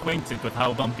well acquainted with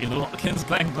how bumpy the Watkins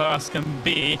Glen grass can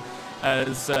be.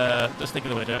 As just take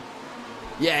it away, Jack.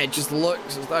 Yeah, it just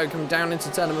looks as though coming down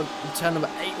into turn number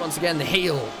 8 once again, the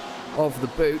heel of the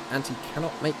boot, and he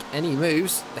cannot make any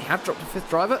moves. They have dropped a 5th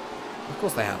driver. Of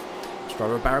course they have. It's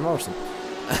driver Barry Morrison.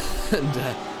 And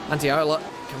Antiohola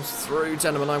comes through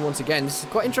turn number 9 once again. This is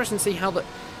quite interesting to see how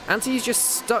Antti is just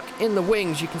stuck in the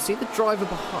wings. You can see the driver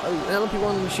behind, an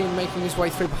LMP1 machine making his way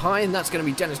through behind. That's going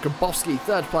to be Dennis Grabowski,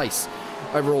 3rd place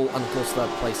overall, and of course 3rd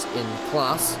place in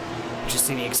class. Just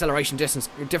see the acceleration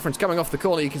difference coming off the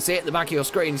corner. You can see it at the back of your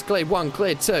screen. He's cleared 1,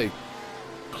 cleared 2,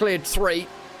 cleared 3,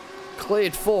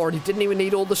 cleared 4, and he didn't even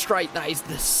need all the straight. That is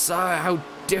how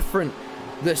different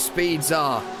the speeds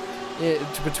are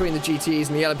between the GTEs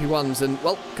and the LMP1s. And,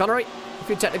 well, Connery, a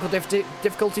few technical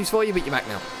difficulties for you, but you're back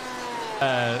now.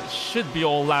 Should be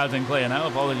all loud and clear now.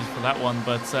 Apologies for that one,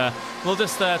 but we'll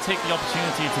just take the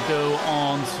opportunity to go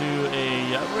on to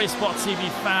a RaceSpot TV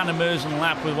fan immersion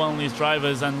lap with one of these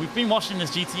drivers. And we've been watching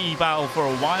this GTE battle for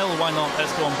a while. Why not?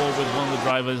 Let's go on board with one of the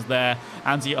drivers there,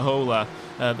 Antiohola,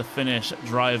 the Finnish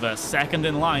driver, 2nd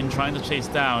in line, trying to chase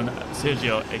down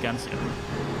Sergio Agancia.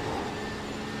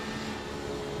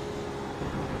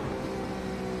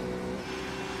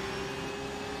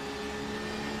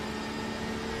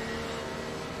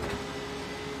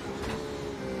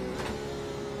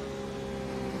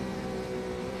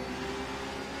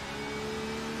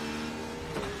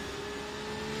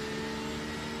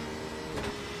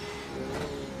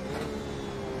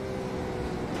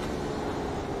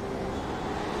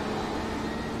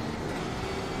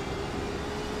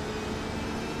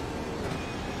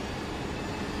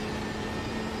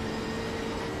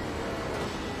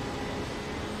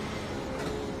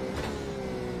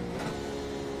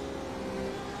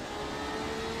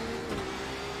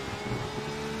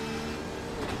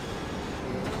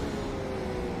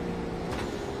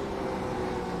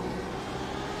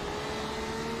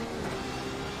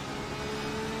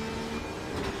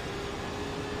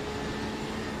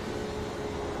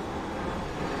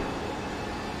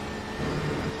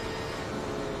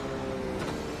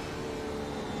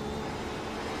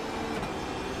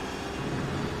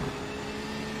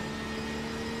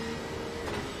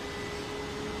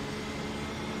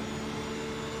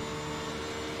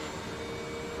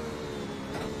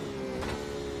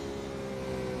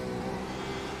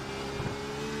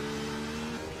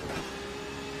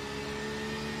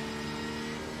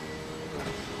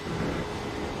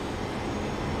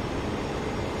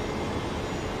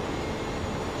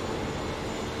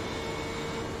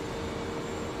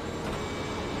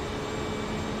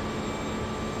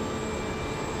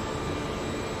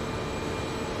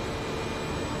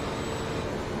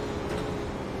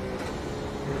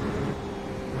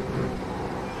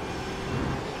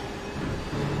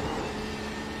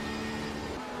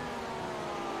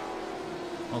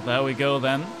 Well, there we go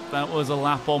then. That was a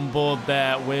lap on board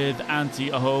there with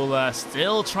Antiohola,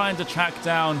 still trying to track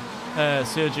down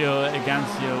Sergio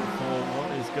Agancia for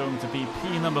what is going to be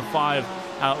P number 5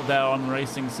 out there on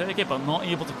racing circuit, but not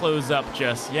able to close up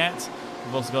just yet.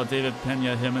 We've also got David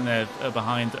Peña Jimenez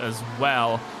behind as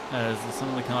well. as some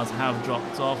of the cars have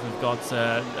dropped off. We've got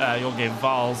Jorge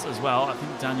Valls as well. I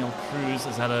think Daniel Cruz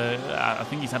has had I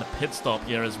think he's had a pit stop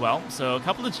here as well. So a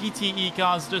couple of GTE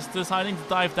cars just deciding to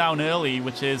dive down early,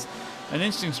 which is an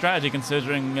interesting strategy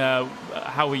considering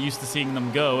how we're used to seeing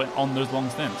them go on those long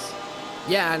stints.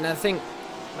 Yeah, and I think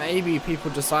maybe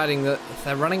people deciding that if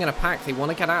they're running in a pack, they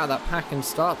want to get out of that pack and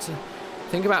start to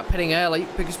think about pitting early.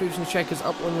 Biggest moves and shakers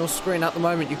up on your screen at the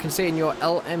moment. You can see in your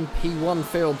LMP1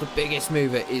 field, the biggest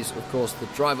mover is, of course, the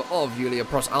driver of Julia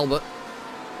Prost Albert.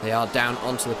 They are down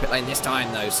onto the pit lane this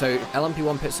time, though. So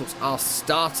LMP1 pit stops are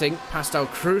starting. Pascal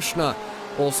Kruschner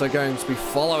also going to be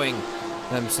following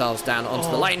themselves down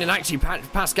onto the lane. And actually,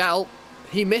 Pascal,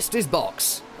 he missed his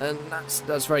box. And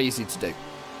that's very easy to do.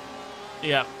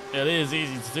 Yeah, it is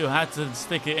easy to do. Had to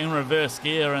stick it in reverse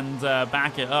gear and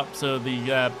back it up so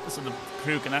the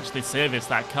crew can actually service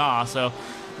that car. So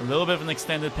a little bit of an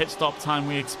extended pit stop time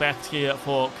we expect here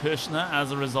for Kirchner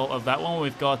as a result of that one.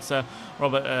 We've got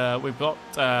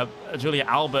Julia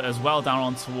Albert as well down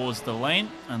on towards the lane,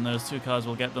 and those two cars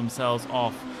will get themselves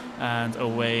off and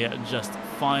away just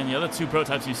fine. The other two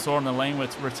prototypes you saw in the lane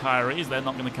with retirees, they're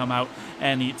not going to come out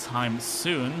anytime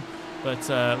soon. But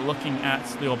looking at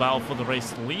the battle for the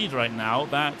race lead right now,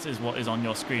 that is what is on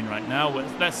your screen right now.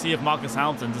 Let's see if Marcus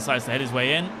Hamilton decides to head his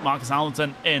way in. Marcus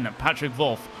Hamilton in. Patrick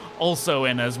Wolf also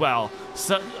in as well.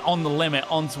 So on the limit,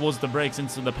 on towards the brakes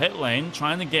into the pit lane,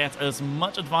 trying to get as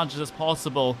much advantage as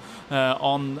possible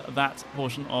on that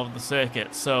portion of the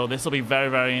circuit. So this will be very,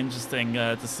 very interesting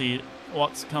to see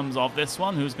what comes of this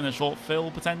one. Who's going to short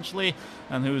fill potentially,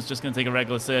 and who's just going to take a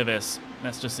regular service.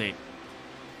 Let's just see.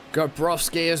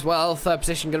 Gobrovsky as well, third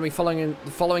position, going to be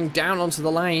following down onto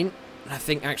the lane. I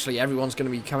think actually everyone's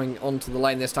going to be coming onto the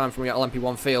lane this time from your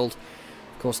LMP1 field.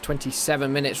 Of course,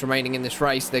 27 minutes remaining in this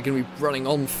race. They're going to be running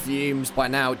on fumes by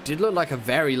now. It did look like a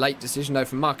very late decision though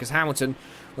from Marcus Hamilton.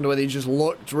 Wonder whether he just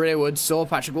looked rearward, saw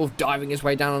Patrick Wolf diving his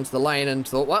way down onto the lane and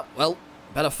thought, well,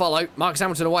 better follow. Marcus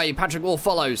Hamilton away, Patrick Wolf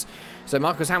follows. So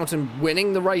Marcus Hamilton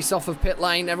winning the race off of pit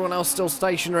lane. Everyone else still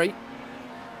stationary.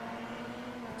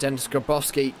 Denis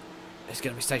Grabowski is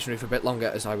going to be stationary for a bit longer,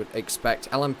 as I would expect.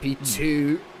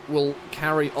 LMP2 will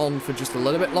carry on for just a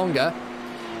little bit longer.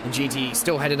 And GT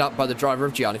still headed up by the driver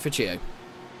of Gianni Faccio.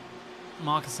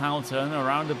 Marcus Hamilton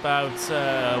around about,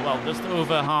 just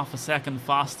over half a second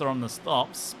faster on the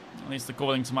stops, at least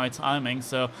according to my timing.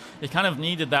 So he kind of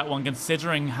needed that one,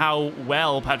 considering how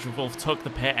well Patrick Wolf took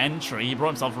the pit entry. He brought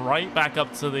himself right back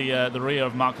up to the rear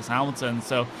of Marcus Hamilton.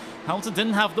 So Hamilton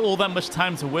didn't have all that much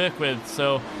time to work with.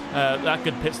 So that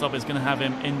good pit stop is going to have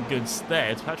him in good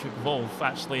stead. Patrick Wolf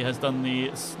actually has done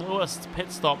the slowest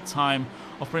pit stop time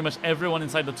of pretty much everyone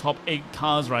inside the top 8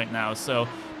 cars right now. So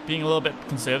being a little bit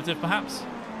conservative, perhaps?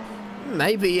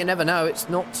 Maybe, you never know. It's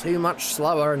not too much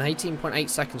slower. An 18.8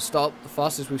 second stop. The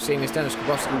fastest we've seen is Denis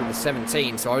Grabowski with a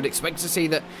 17. So I would expect to see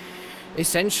that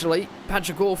essentially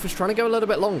Patrick Wolf is trying to go a little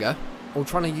bit longer, or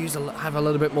trying to have a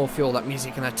little bit more fuel. That means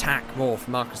he can attack more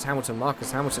from Marcus Hamilton.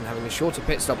 Marcus Hamilton having a shorter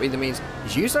pit stop either means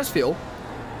he's used less fuel,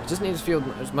 he doesn't need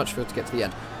as much fuel to get to the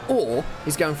end, or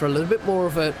he's going for a little bit more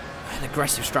of an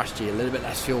aggressive strategy, a little bit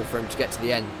less fuel for him to get to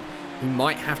the end. He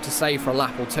might have to save for a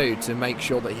lap or two to make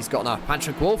sure that he's got enough.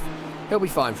 Patrick Wolf, he'll be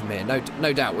fine from here,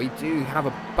 no doubt. We do have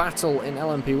a battle in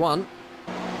LMP1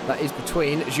 that is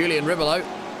between Julien Ribeault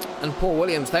and Paul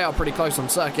Williams. They are pretty close on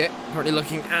circuit. Currently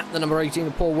looking at the number 18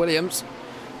 of Paul Williams,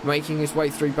 making his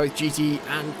way through both GT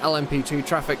and LMP2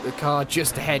 traffic. The car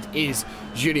just ahead is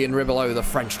Julien Ribeault, the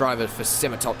French driver for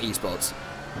Simitok Esports.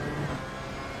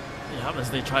 As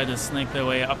they try to snake their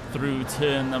way up through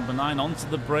turn number 9 onto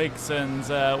the brakes, and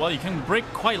you can brake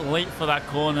quite late for that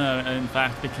corner, in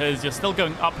fact, because you're still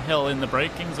going uphill in the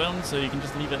braking zone, so you can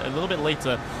just leave it a little bit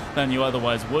later than you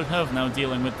otherwise would have. Now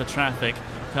dealing with the traffic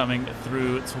coming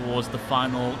through towards the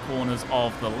final corners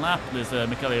of the lap. There's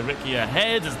Michele Ricci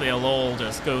ahead as they'll all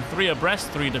just go 3 abreast,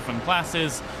 3 different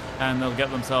classes, and they'll get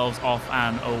themselves off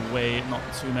and away. Not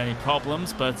too many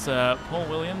problems, but Paul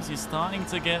Williams, he's starting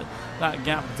to get that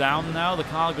gap down now. The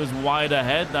car goes wide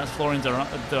ahead. That's Florian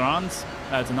Denard.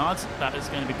 That is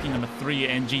going to be P number 3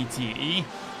 in GTE.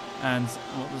 And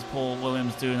what does Paul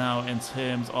Williams do now in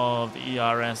terms of the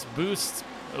ERS boost?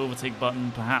 Overtake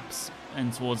button, perhaps, in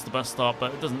towards the bus stop,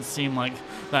 but it doesn't seem like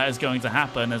that is going to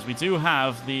happen, as we do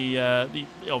have the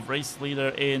race leader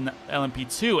in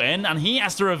LMP2 in, and he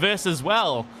has to reverse as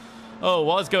well. Oh,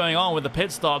 what's going on with the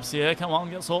pit stops here? Come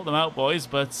on, sort them out, boys.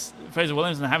 But Fraser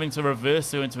Williamson having to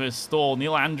reverse into his stall.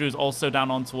 Neil Andrews also down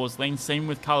on towards lane. Same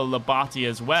with Carlo Labate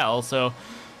as well. So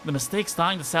the mistake's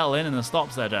starting to settle in the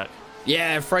stops there, Jack.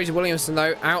 Yeah, Fraser Williamson,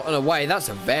 though, out and away. That's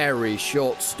a very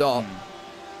short stop.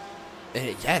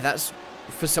 Yeah, that's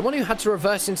for someone who had to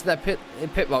reverse into their pit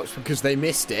box because they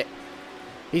missed it,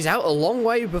 he's out a long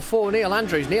way before Neil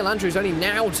Andrews. Neil Andrews only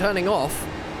now turning off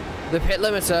the pit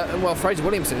limiter, and well, Fraser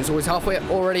Williamson is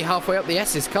already halfway up the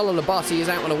S's. Carlo Labate is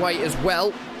out and away as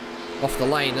well. Off the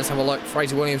lane, let's have a look.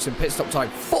 Fraser Williamson pit stop time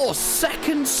 4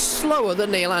 seconds slower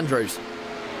than Neil Andrews.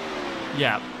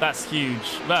 Yeah, that's huge.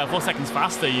 4 seconds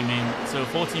faster, you mean? So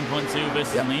 14.2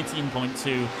 versus an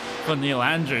 18.2 for Neil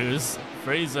Andrews.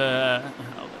 Fraser,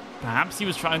 perhaps he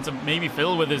was trying to maybe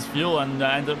fill with his fuel and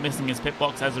end up missing his pit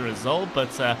box as a result, but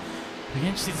we're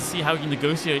interested to see how he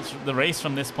negotiates the race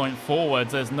from this point forward.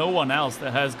 There's no one else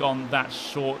that has gone that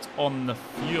short on the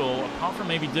fuel, apart from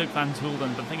maybe Dirk van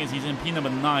Toulden. But the thing is, he's in P number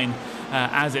 9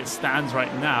 as it stands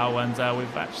right now, and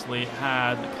we've actually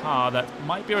had a car that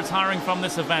might be retiring from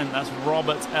this event. That's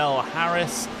Robert L.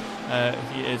 Harris.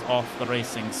 He is off the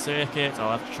racing circuit.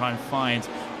 I'll have to try and find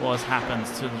what has happened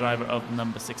to the driver of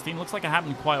number 16. Looks like it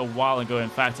happened quite a while ago, in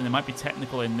fact, and it might be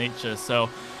technical in nature. So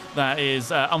that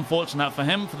is unfortunate for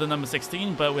him, for the number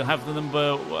 16, but we'll have the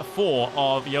number 4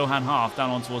 of Johan Harth down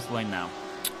on towards the lane now.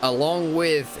 Along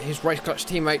with his race clutch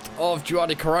teammate of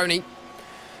Giuadi Caroni.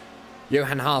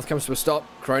 Johan Harth comes to a stop.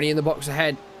 Caroni in the box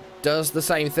ahead does the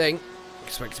same thing.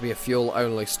 Expect to be a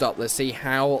fuel-only stop. Let's see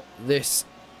how this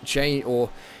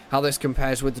how this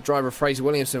compares with the driver of Fraser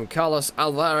Williamson. Carlos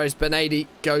Alvarez Benedi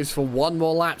goes for one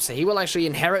more lap, so he will actually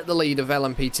inherit the lead of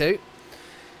LMP2.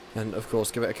 And, of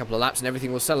course, give it a couple of laps and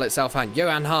everything will settle itself out.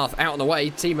 Johan Harth out on the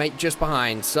way, teammate just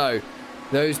behind. So,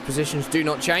 those positions do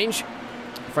not change.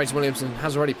 Fraser Williamson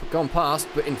has already gone past,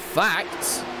 but in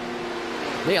fact,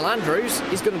 Neil Andrews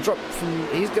is going to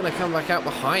he's going to come back out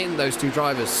behind those two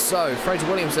drivers. So, Fraser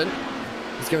Williamson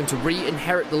is going to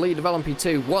re-inherit the lead of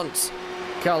LMP2 once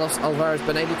Carlos Alvarez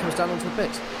Benedi comes down onto the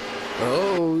pit.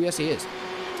 Oh, yes, he is.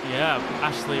 Yeah,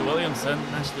 Ashley Williamson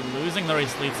actually losing the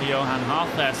race lead to Johan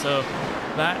Harth there, so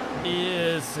that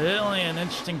is certainly an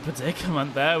interesting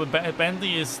predicament there.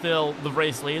 Bendy is still the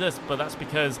race leader, but that's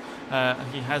because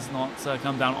he has not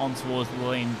come down on towards the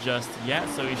lane just yet,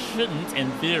 so he shouldn't, in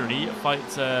theory,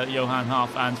 fight Johan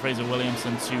Harth and Fraser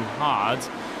Williamson too hard.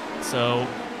 So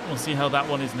we'll see how that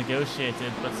one is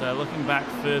negotiated. But looking back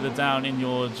further down in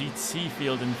your GT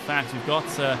field, in fact, we've got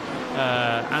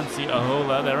Antti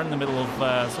Ahola. They're in the middle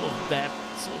of sort of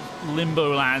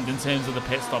limbo land in terms of the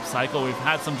pit stop cycle. We've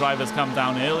had some drivers come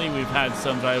down early. We've had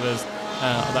some drivers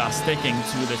that are sticking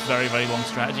to this very, very long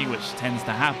strategy, which tends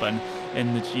to happen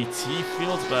in the GT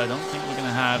field, but I don't think we're going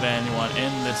to have anyone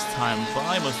in this time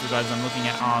by. Most of the drivers I'm looking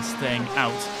at are staying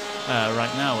out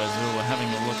right now, as we're having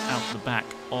a look out the back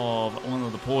of one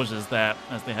of the Porsches there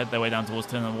as they head their way down towards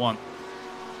turn number 1.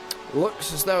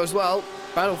 Looks as though as well,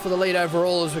 battle for the lead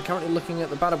overall, as we're currently looking at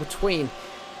the battle between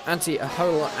Antti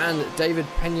Ahola and David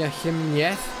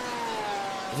Peña-Jimenez.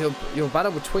 Your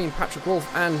battle between Patrick Wolff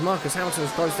and Marcus Hamilton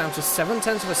has closed down to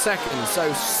 0.7 of a second,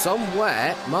 so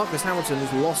somewhere Marcus Hamilton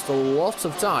has lost a lot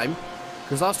of time,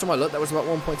 because last time I looked that was about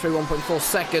 1.3, 1.4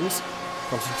 seconds.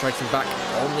 Concentrating back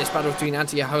on this battle between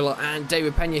Antti Ahola and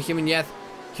David Peña-Jimenez.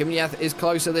 Jimenez is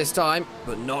closer this time,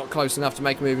 but not close enough to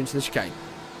make a move into the chicane.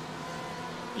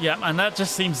 Yeah, and that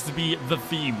just seems to be the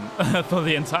theme for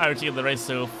the entirety of the race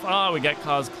so far. We get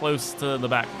cars close to the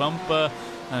back bumper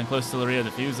and close to the rear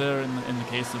diffuser in the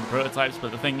case of the prototypes,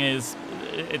 but the thing is,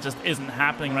 it just isn't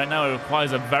happening right now. It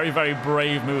requires a very, very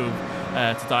brave move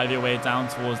to dive your way down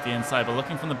towards the inside. But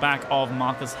looking from the back of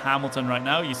Marcus Hamilton right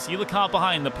now, you see the car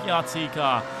behind, the PRT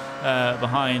car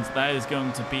behind. That is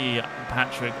going to be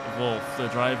Patrick Wolff, the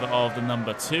driver of the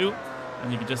number 2.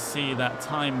 And you can just see that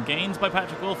time gained by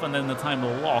Patrick Wolff and then the time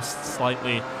lost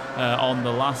slightly on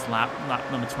the last lap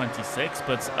number 26.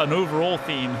 But an overall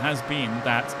theme has been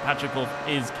that Patrick Wolff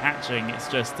is catching. It's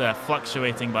just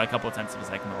fluctuating by a couple of tenths of a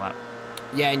second a lap.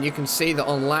 Yeah, and you can see that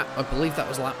on lap, I believe that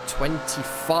was lap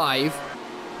 25,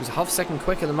 it was a half second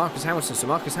quicker than Marcus Hamilton. So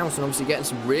Marcus Hamilton obviously getting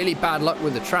some really bad luck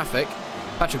with the traffic.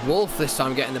 Patrick Wolff this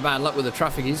time getting the bad luck with the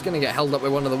traffic. He's going to get held up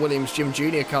with one of the Williams Jim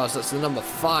Jr. cars. That's the number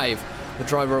 5, the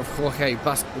driver of Jorge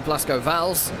Blasco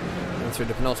Valls. And through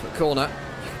the penultimate corner,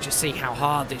 you can just see how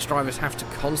hard these drivers have to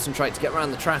concentrate to get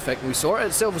around the traffic. And we saw it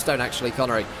at Silverstone, actually,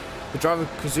 Connery. The driver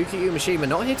Kazuki Umeshima,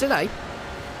 not here today,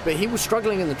 but he was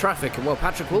struggling in the traffic, and well,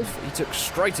 Patrick Wolff, he took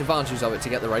straight advantage of it to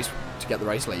get the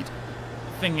race lead.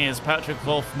 Thing is, Patrick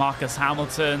Wolff, Marcus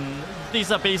Hamilton,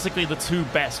 these are basically the 2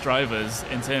 best drivers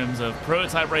in terms of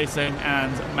prototype racing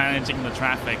and managing the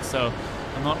traffic. So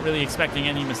I'm not really expecting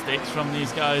any mistakes from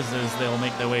these guys as they'll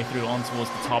make their way through on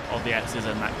towards the top of the X's,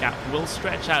 and that gap will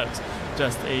stretch out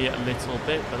just a little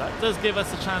bit. But that does give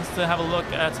us a chance to have a look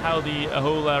at how the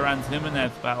Ahola and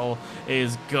Jimenez battle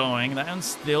is going. That one's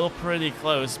still pretty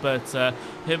close, but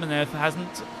Jimenez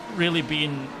hasn't really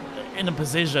been in a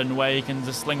position where he can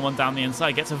just sling one down the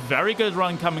inside. Gets a very good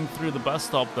run coming through the bus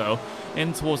stop, though,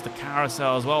 in towards the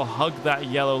carousel as well. Hug that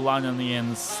yellow line on the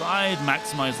inside,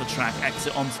 maximize the track,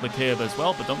 exit onto the curb as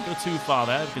well, but don't go too far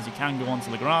there because you can go onto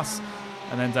the grass.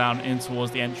 And then down in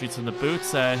towards the entry to the boot.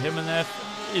 Jimenez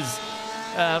is...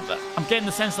 I'm getting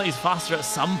the sense that he's faster at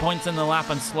some points in the lap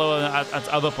and slower at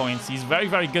other points. He's very,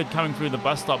 very good coming through the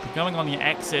bus stop. Going on the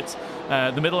exit,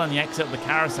 the middle and the exit of the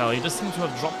carousel, he just seems to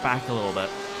have dropped back a little bit.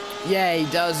 Yeah,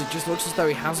 he does. It just looks as though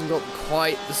he hasn't got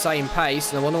quite the same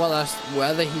pace. And I wonder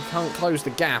whether he can't close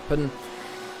the gap. And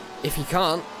if he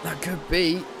can't, that could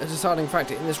be a deciding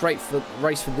factor in this race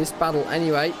for this battle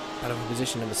anyway. Out of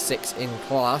position number 6 in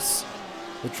class.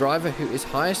 The driver who is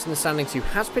highest in the standings, who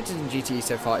has pitted in GTE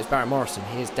so far, is Barry Morrison.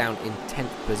 He is down in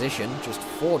 10th position. Just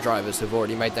 4 drivers have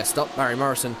already made their stop. Barry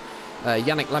Morrison,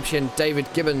 Yannick Lapchin, David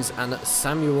Gibbons and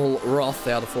Samuel Roth.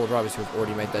 They are the 4 drivers who have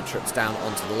already made their trips down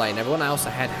onto the lane. Everyone else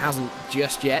ahead hasn't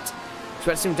just yet.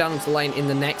 Expect him down onto the lane in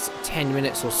the next 10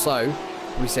 minutes or so.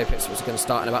 We say pit stops are going to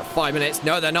start in about 5 minutes.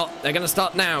 No, they're not. They're going to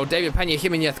start now. David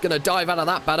Peña-Jimenez going to dive out of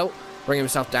that battle, bring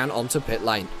himself down onto pit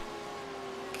lane.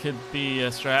 Could be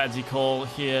a strategy call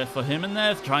here for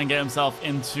Jimenez. Try and get himself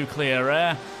into clear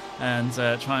air and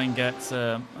try and get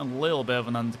a little bit of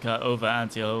an undercut over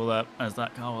Antiola as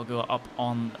that car will go up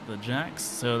on the jacks.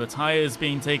 So the tyres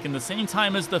being taken the same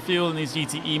time as the fuel in these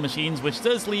GTE machines, which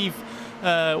does leave,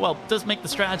 does make the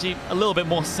strategy a little bit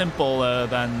more simple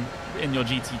than in your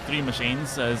GT3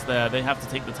 machines, as they have to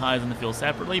take the tyres and the fuel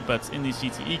separately. But in these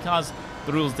GTE cars,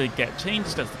 the rules did get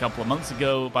changed just a couple of months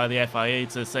ago by the FIA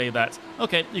to say that,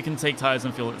 okay, you can take tyres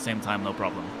and fuel at the same time, no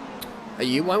problem.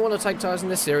 You won't want to take tyres in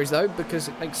this series, though, because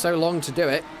it takes so long to do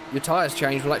it. Your tyres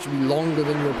change will actually be longer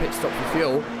than your pit stop for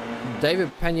fuel.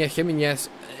 David Peña-Jimenez,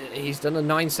 he's done a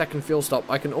 9-second fuel stop.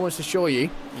 I can almost assure you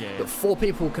that 4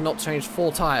 people cannot change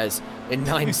 4 tyres in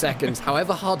 9 seconds.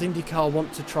 However hard IndyCar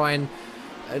want to try and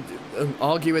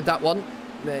argue with that one,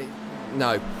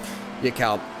 no, you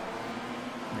can't.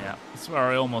 Yeah, that's where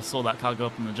I almost saw that car go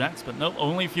up in the jacks, but nope,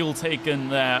 only fuel taken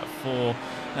there for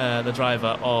the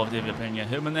driver of David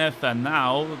Peña-Jimenez. And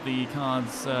now the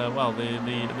cards,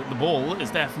 the ball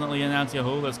is definitely in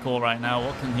Antiola's court right now.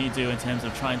 What can he do in terms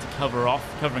of trying to covering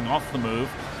off the move?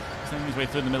 Making his way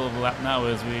through the middle of the lap now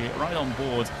as we ride on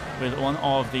board with one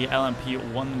of the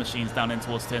LMP1 machines down in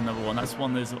towards turn number 1. That's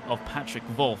one is of Patrick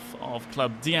Wolf of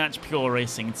Club DH Pure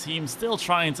Racing Team. Still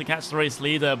trying to catch the race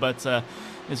leader, but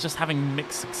is just having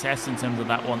mixed success in terms of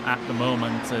that one at the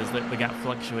moment as the gap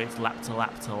fluctuates lap to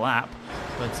lap to lap.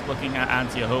 But looking at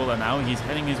Antiola now, he's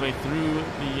heading his way through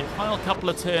the final couple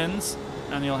of turns,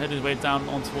 and he'll head his way down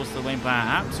on towards the lane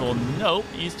perhaps, or no,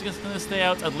 he's just going to stay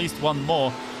out at least one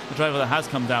more. The driver that has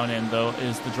come down in, though,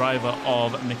 is the driver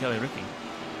of Michele Ricci.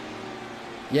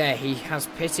 Yeah, he has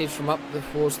pitted from up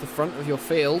towards the front of your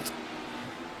field.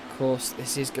 Of course,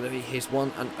 this is going to be his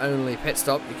one and only pit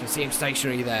stop. You can see him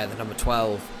stationary there, the number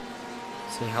 12.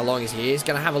 See how long is he? He's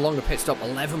going to have a longer pit stop,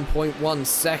 11.1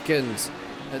 seconds.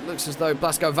 It looks as though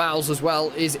Blasco Vals as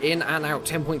well is in and out,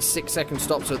 10.6 second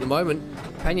stops at the moment.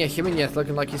 Peña-Jimenez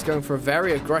looking like he's going for a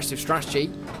very aggressive strategy.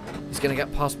 He's going to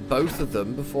get past both of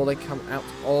them before they come out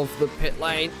of the pit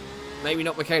lane. Maybe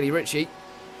not Michele Ricci,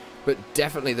 but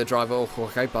definitely the driver of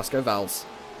Jorge Blasco Vals.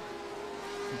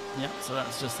 Yep, so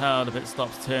that's just how the pit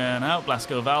stops turn out.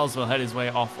 Blasco Vals will head his way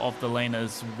off of the lane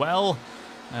as well,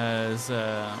 as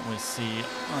we see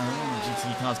the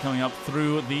GT cars coming up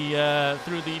through the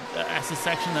SS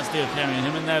section. That's Theo carrying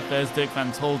him in there. There's Dirk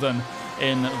Van Tolden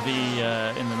in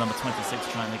the number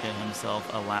 26, trying to get himself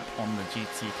a lap on the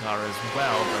GT car as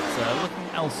well. But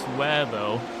looking elsewhere,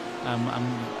 though,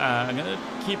 I'm going to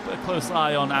keep a close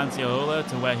eye on Antiola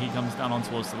to where he comes down on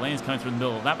towards the lane. He's coming through the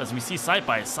middle of that. As we see side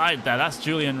by side there, that's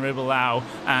Julian Ribelau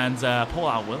and Paul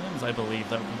R. Williams, I believe,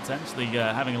 that are potentially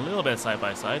having a little bit side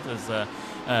by side as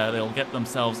they'll get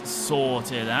themselves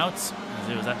sorted out. As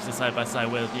it was actually side by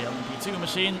side with the LMP2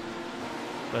 machine.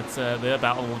 But their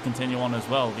battle will continue on as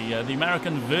well. The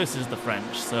American versus the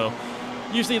French. So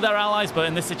usually they're allies, but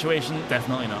in this situation,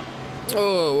 definitely not.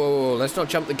 Oh, let's not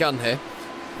jump the gun here.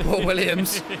 Paul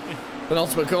Williams,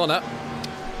 penultimate corner.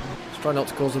 Let's try not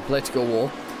to cause a political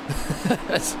war.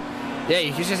 Yeah,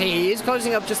 you can just see he is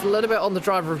closing up just a little bit on the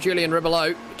driver of Julian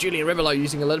Ribelau. Julian Ribelau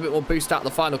using a little bit more boost out the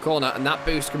final corner, and that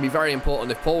boost can be very important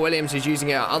if Paul Williams is using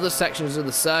it at other sections of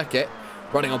the circuit.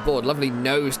 Running on board, lovely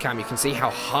nose cam. You can see how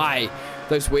high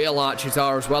those wheel arches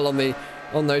are as well on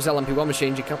those LMP1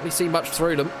 machines. You can't really see much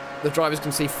through them. the drivers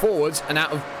can see forwards and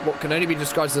out of what can only be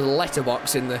described as a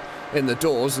letterbox in the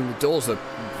doors, and the doors are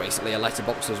basically a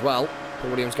letterbox as well.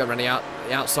 Paul Williams going around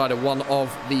the outside of one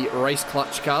of the race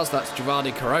clutch cars. That's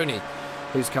Giovanni Caroni,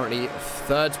 who's currently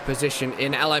 3rd position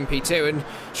in LMP2, and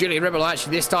Julian Ribble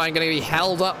actually this time going to be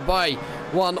held up by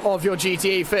one of your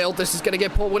GTE field. This is going to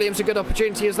give Paul Williams a good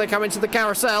opportunity as they come into the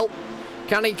carousel.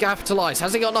 Can he capitalise?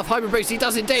 Has he got enough hybrid boost? He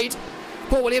does indeed.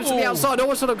 Paul Williams from the outside,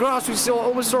 almost on the grass. We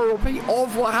almost saw a repeat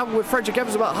of what happened with Frederick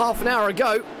Evans about half an hour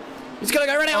ago. He's going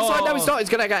to go right outside. No, he's not. He's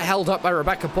going to get held up by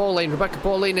Rebecca Pauline. Rebecca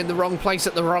Pauline in the wrong place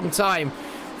at the wrong time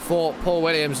for Paul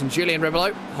Williams, and Julian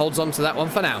Ribble holds on to that one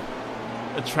for now.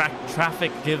 The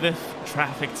traffic giveth,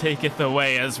 traffic taketh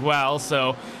away as well.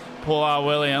 So Paul R.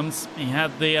 Williams, he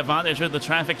had the advantage with the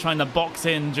traffic trying to box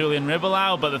in Julian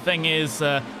Ribble, but the thing is,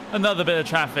 another bit of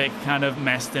traffic kind of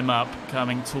messed him up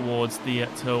coming towards the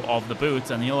toe of the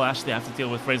boot, and he'll actually have to deal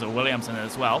with Fraser Williamson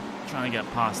as well, trying to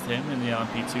get past him in the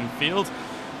LMP2 field.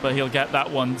 But he'll get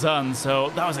that one done. So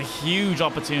that was a huge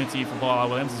opportunity for Paul R.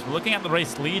 Williams. We're looking at the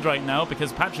race lead right now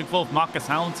because Patrick Wolff, Marcus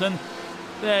Hamilton,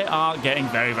 they are getting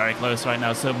very, very close right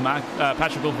now. So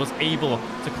Patrick Wolff was able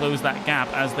to close that gap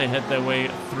as they head their way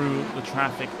through the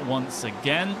traffic once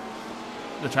again.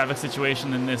 The traffic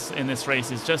situation in this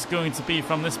race is just going to be,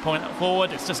 from this point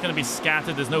forward, it's just going to be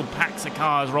scattered. There's no packs of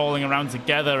cars rolling around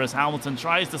together as Hamilton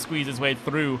tries to squeeze his way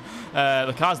through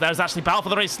the cars. There's actually battle for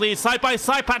the race lead. Side by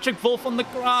side, Patrick Wolff on the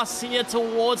grass here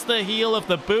towards the heel of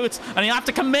the boot. And he'll have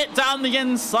to commit down the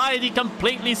inside. He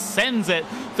completely sends it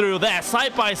through there.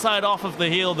 Side by side off of the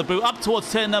heel of the boot. Up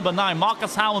towards turn number 9.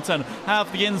 Marcus Hamilton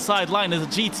have the inside line. There's a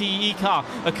GTE car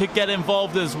that could get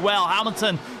involved as well.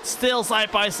 Hamilton still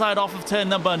side by side off of turn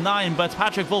number 9, but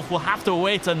Patrick Wolff will have to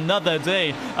wait another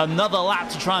day, another lap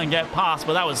to try and get past,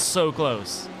 but that was so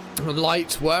close. The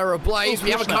lights were ablaze.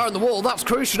 We have a car on the wall. That's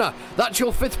Krushner. That's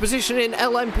your 5th position in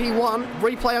LMP1.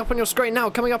 Replay up on your screen now,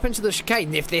 coming up into the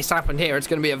chicane. If this happened here, it's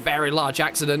going to be a very large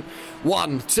accident.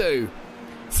 1, 2,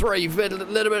 3, a little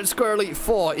bit of squirrely.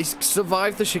 4, he's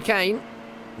survived the chicane.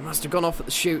 He must have gone off at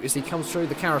the chute as he comes through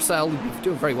the carousel. He's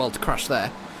doing very well to crash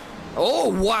there. Oh,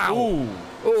 wow. Ooh.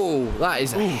 Oh, that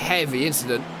is a heavy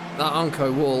incident. That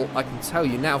Unco wall, I can tell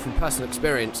you now from personal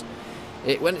experience,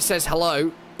 when it says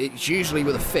hello, it's usually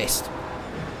with a fist.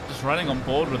 Just running on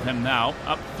board with him now,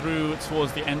 up through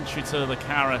towards the entry to the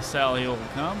carousel he'll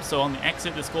come. So on the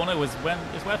exit this corner is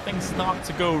where things start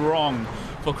to go wrong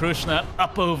for Krushner.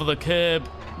 Up over the curb,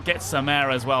 gets some air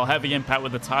as well. Heavy impact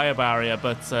with the tyre barrier,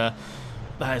 but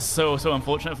that is so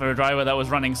unfortunate for a driver that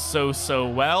was running so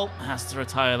well. Has to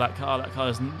retire that car. That car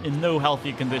is in no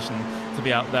healthy condition to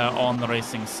be out there on the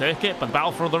racing circuit. But the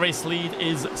battle for the race lead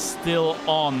is still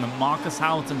on. Marcus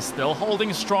Hamilton still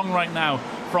holding strong right now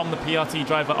from the PRT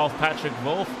driver of Patrick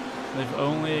Wolff. They've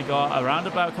only got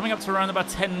coming up to around about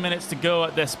 10 minutes to go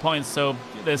at this point. So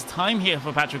there's time here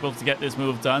for Patrick Wolff to get this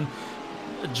move done.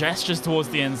 Gestures towards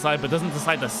the inside, but doesn't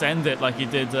decide to send it like he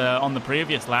did on the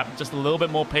previous lap. Just a little bit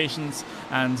more patience,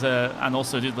 and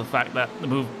also due to the fact that the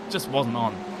move just wasn't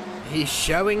on. He's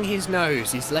showing his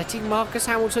nose. He's letting Marcus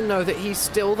Hamilton know that he's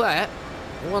still there.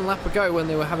 1 lap ago, when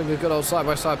they were having a good old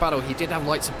side-by-side battle, he did have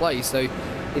lights ablaze, so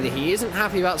either he isn't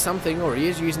happy about something, or he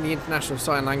is using the international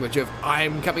sign language of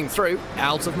 "I'm coming through,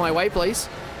 out of my way, please."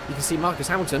 You can see Marcus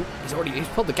Hamilton. He's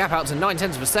pulled the gap out to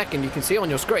 9/10 of a second. You can see on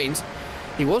your screens.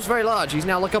 He was very large. He's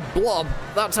now like a blob.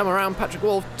 That time around, Patrick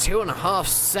Wolff 2.5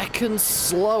 seconds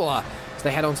slower as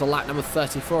they head on to lap number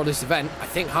 34 of this event. I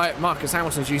think Marcus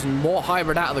Hamilton's using more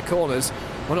hybrid out of the corners.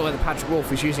 I wonder whether Patrick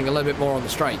Wolff is using a little bit more on the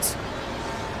straights.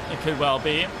 It could well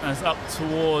be. As up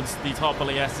towards the top of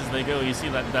the S as they go, you see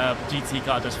that the GT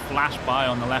car just flash by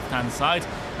on the left-hand side.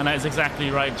 And that is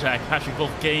exactly right, Jack. Patrick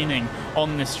Wolff gaining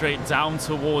on this straight down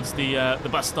towards the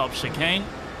bus stop chicane.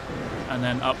 And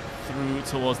then up through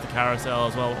towards the carousel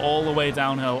as well, all the way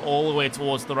downhill, all the way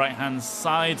towards the right-hand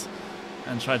side,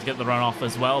 and tried to get the run off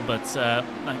as well. But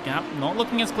that gap not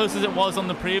looking as close as it was on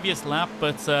the previous lap,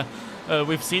 but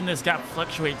we've seen this gap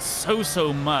fluctuate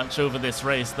so much over this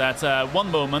race that one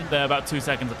moment they're about 2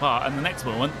 seconds apart, and the next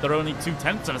moment they're only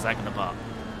 0.2 of a second apart.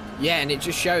 Yeah, and it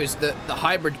just shows that the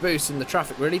hybrid boost in the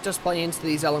traffic really does play into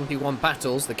these LMP1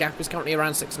 battles. The gap is currently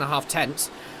around 6.5 tenths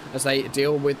as they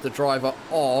deal with the driver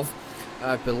of,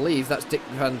 I believe that's Dick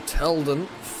Van Telden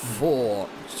for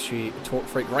Torque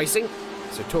Freak Racing.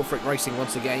 So Torque Freak Racing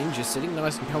once again just sitting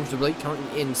nice and comfortably,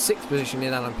 currently in 6th position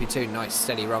in LMP2. Nice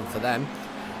steady run for them.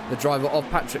 The driver of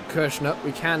Patrick Kirchner,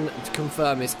 we can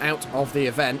confirm, is out of the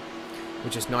event.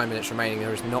 With just 9 minutes remaining,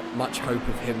 there is not much hope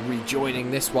of him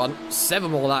rejoining this one. 7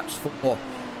 more laps for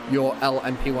your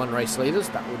LMP1 race leaders.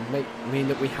 That would mean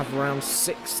that we have around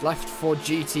 6 left for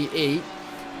GTE.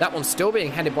 That one's still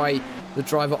being headed by the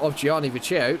driver of Gianni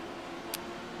Vecchio.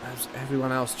 As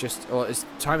everyone else or his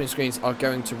timing screens are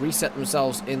going to reset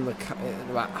themselves in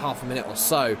about half a minute or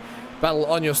so. Battle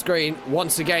on your screen.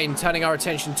 Once again, turning our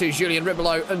attention to Julien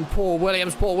Ribelow and Paul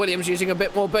Williams. Paul Williams using a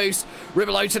bit more boost.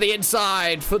 Ribelow to the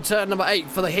inside for turn number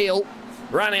 8 for the heel.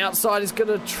 Running outside is going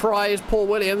to try as Paul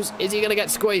Williams. Is he going to get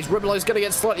squeezed? Ribelow's going to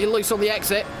get slightly loose on the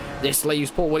exit. This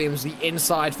leaves Paul Williams the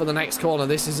inside for the next corner.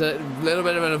 This is a little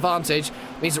bit of an advantage.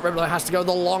 Means that Ribelow has to go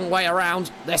the long way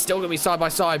around. They're still going to be side by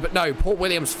side, but no, Paul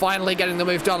Williams finally getting the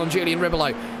move done on Julien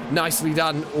Ribelow. Nicely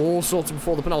done, all sorted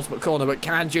before the penultimate corner, but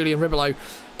can Julien Ribelow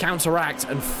counteract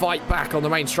and fight back on the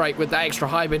main straight with that extra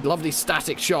hybrid? Lovely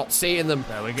static shot, seeing them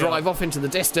drive off into the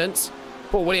distance.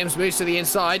 Paul Williams moves to the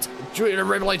inside. Julien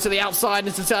Ribelow to the outside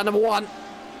into turn number 1.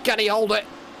 Can he hold it?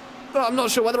 Oh, I'm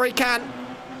not sure whether he can.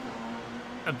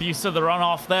 Abuse of the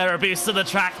runoff there, abuse of the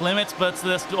track limit, but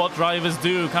that's what drivers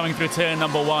do coming through turn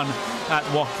number 1 at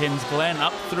Watkins Glen.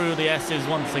 Up through the S's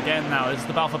once again now. It's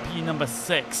the battle for P number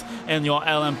 6 in your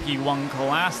LMP1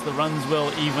 class. The runs will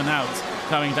even out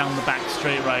coming down the back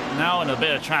straight right now, and a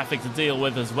bit of traffic to deal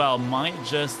with as well. Might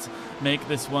just make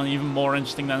this one even more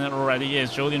interesting than it already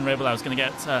is. Julien Ribelow is going to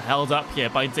get held up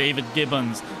here by David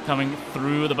Gibbons coming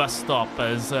through the bus stop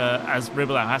as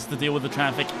Ribelow has to deal with the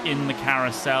traffic in the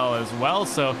carousel as well.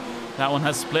 So that one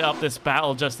has split up this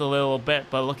battle just a little bit.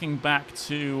 But looking back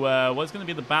to what's going to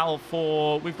be the battle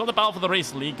for... We've got the battle for the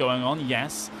race lead going on,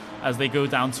 yes, as they go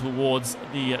down towards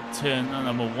the turn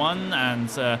number 1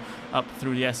 and up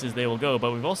through the S's they will go.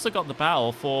 But we've also got the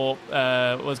battle for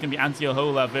what's going to be Antio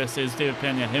Hola versus David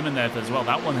Peña Jimenez as well.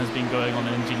 That one has been going on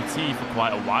in GT for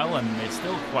quite a while, and they're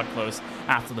still quite close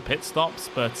after the pit stops.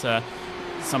 But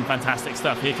some fantastic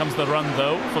stuff. Here comes the run,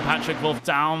 though, for Patrick Wolf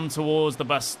down towards the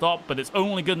bus stop, but it's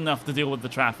only good enough to deal with the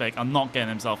traffic and not getting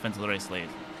himself into the race lead.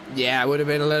 Yeah, it would have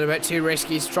been a little bit too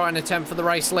risky to try and attempt for the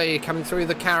race lead, coming through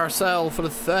the carousel for the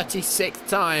 36th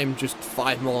time. Just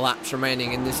 5 more laps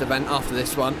remaining in this event after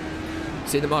this one.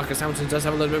 See that Marcus Hamilton does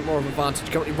have a little bit more of an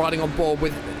advantage, currently riding on board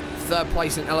with 3rd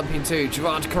place in LMP2.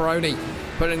 Javante Caroni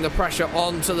putting the pressure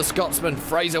on to the Scotsman.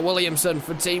 Fraser Williamson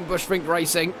for Team Bushfink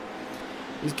Racing.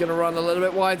 He's going to run a little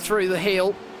bit wide through the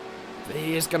heel, but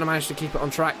he is going to manage to keep it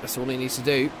on track. That's all he needs to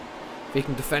do. If he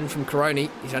can defend from Caroni,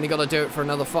 he's only got to do it for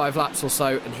another 5 laps or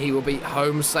so, and he will be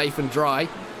home safe and dry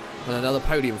on another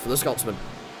podium for the Scotsman.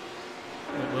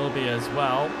 It will be as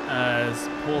well, as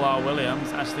Paul R.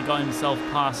 Williams actually got himself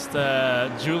past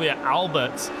Julia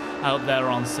Albert out there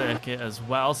on circuit as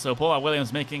well. So Paul R.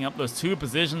 Williams making up those 2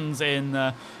 positions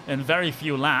in very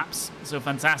few laps. So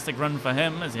fantastic run for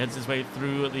him as he heads his way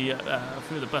through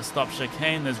the bus stop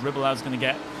chicane. There's Ribelow's going to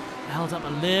get held up a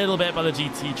little bit by the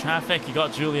GT traffic. You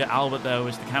got Julia Albert there,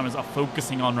 which the cameras are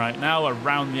focusing on right now,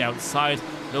 around the outside.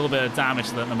 A little bit of damage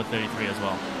to that number 33 as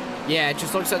well. Yeah, it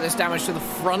just looks like there's damage to the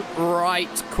front right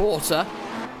quarter.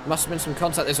 Must have been some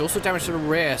contact. There's also damage to the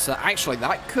rear, so actually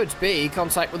that could be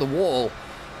contact with the wall.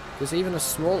 There's even the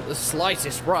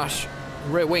slightest brush.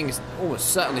 Rear wing is almost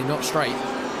certainly not straight.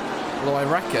 Although I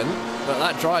reckon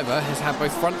that driver has had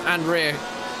both front and rear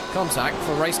contact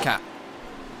for race cap.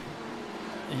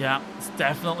 Yeah, it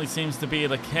definitely seems to be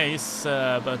the case,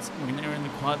 but we're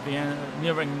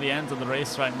nearing the end of the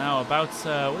race right now. About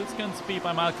what it's going to be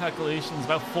by my calculations,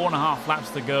 about 4.5 laps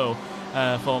to go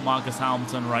for Marcus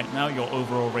Hamilton right now, your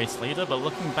overall race leader. But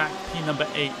looking back, P number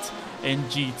 8 in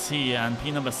GT and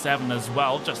P number 7 as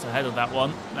well, just ahead of that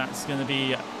one. That's going to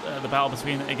be the battle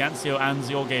between Igancio and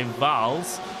Jorge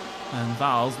Valls. And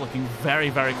Valls looking very,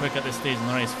 very quick at this stage in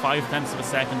the race, 0.5 of a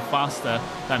second faster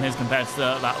than his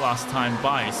competitor that last time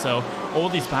by. So all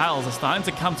these battles are starting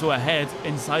to come to a head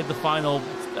inside the final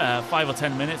 5 or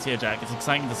 10 minutes here, Jack. It's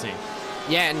exciting to see.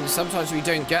 Yeah, and sometimes we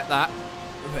don't get that.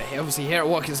 But obviously here at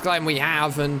Watkins Glen we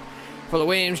have, and for the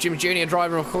Williams Jim Jr.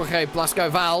 driver of Jorge Blasco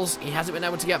Valls, he hasn't been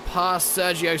able to get past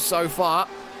Sergio so far.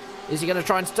 Is he going to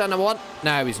try and turn number 1?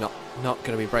 No, he's not. Not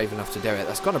going to be brave enough to do it.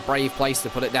 That's got a brave place to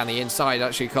put it down the inside,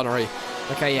 actually, Connery.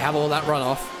 Okay, you have all that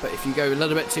runoff, but if you go a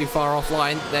little bit too far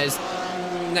offline, there's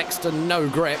next to no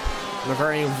grip and a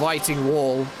very inviting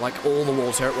wall, like all the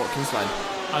walls here at Watkins Glen.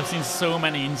 I've seen so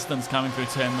many incidents coming through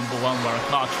turn number 1 where a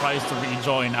car tries to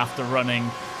rejoin after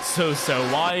running so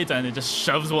wide, and it just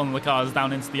shoves one of the cars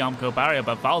down into the Armco barrier.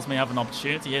 But Valls may have an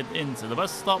opportunity to hit into the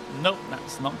bus stop. Nope,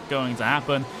 that's not going to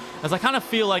happen. As I kind of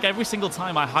feel like every single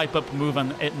time I hype up a move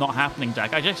and it not happening,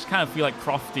 Jack, I just kind of feel like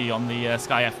Crofty on the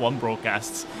Sky F1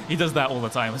 broadcasts. He does that all the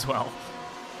time as well.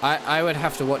 I would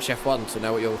have to watch F1 to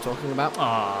know what you're talking about.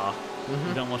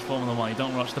 You don't watch Formula 1, you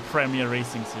don't watch the Premier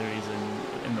Racing Series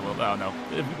in the world. Oh, no.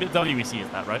 WEC is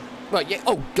that, right? Right, yeah.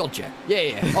 Oh, God, yeah.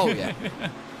 Yeah. Oh, yeah.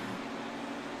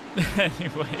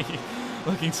 Anyway,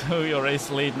 looking to your race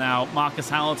lead now, Marcus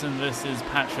Hamilton versus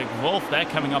Patrick Wolf. They're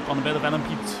coming up on a bit of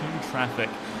LMP2 traffic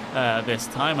this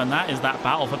time, and that is that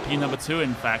battle for P number 2,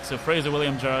 in fact. So Fraser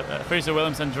Williams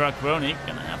and Gerard Caroni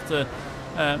going to have to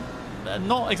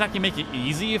not exactly make it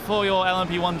easy for your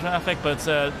LMP1 traffic, but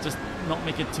just not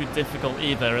make it too difficult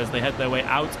either, as they head their way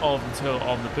out of the toe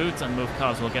of the boot, and both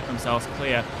cars will get themselves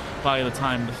clear by the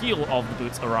time the heel of the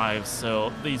boot arrives.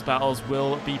 So these battles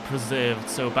will be preserved.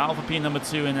 So battle for P number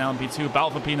 2 in LMP2,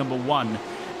 battle for P number 1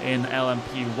 in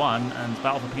LMP1, and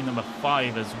battle for P number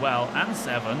 5 as well, and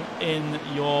 7 in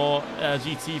your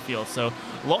GT field. So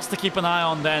lots to keep an eye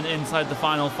on then inside the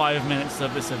final 5 minutes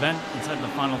of this event, inside the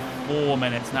final 4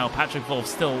 minutes. Now Patrick Wolf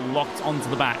still locked onto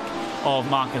the back of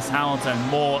Marcus Hamilton.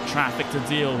 More traffic to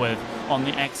deal with on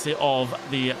the exit of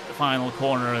the final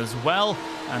corner as well,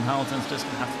 and Hamilton's just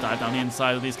going to have to dive down the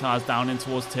inside of these cars down in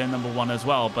towards turn number 1 as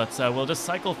well. But we'll just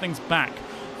cycle things back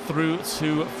through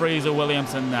to Fraser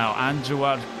Williamson now, and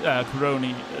Gerard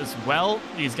Caroni as well.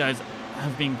 These guys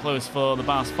have been close for the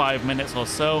past 5 minutes or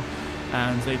so,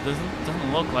 and it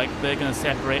doesn't look like they're going to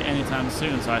separate anytime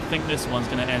soon. So I think this one's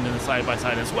going to end in a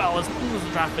side-by-side as well, as long as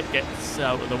the traffic gets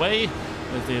out of the way.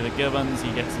 With David Gibbons,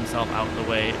 he gets himself out of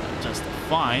the way just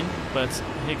fine. But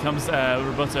here comes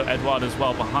Roberto Edouard as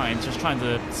well behind, just trying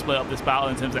to split up this battle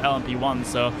in terms of LMP1.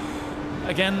 So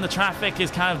again, the traffic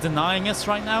is kind of denying us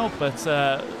right now, but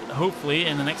hopefully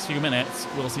in the next few minutes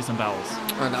we'll see some battles.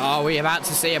 And are we about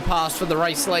to see a pass for the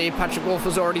race lead? Patrick Wolf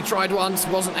has already tried once,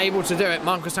 wasn't able to do it.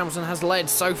 Marcus Hamilton has led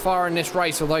so far in this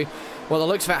race, although, well, the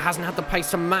looks of it hasn't had the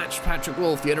pace to match Patrick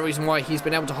Wolf. The only reason why he's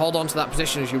been able to hold on to that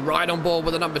position is you ride on board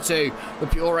with the number 2, the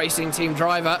Pure Racing team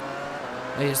driver,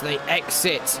 as they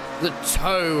exit the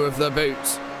toe of the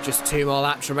boot. Just 2 more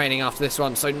laps remaining after this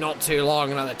one, so not too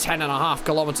long. Another 10.5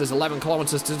 kilometres, 11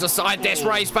 kilometres to decide this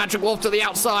race. Patrick Wolf to the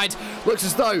outside. Looks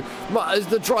as though as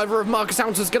the driver of Marcus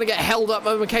Hamilton is going to get held up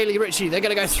by Michele Ricci. They're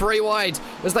going to go 3 wide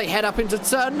as they head up into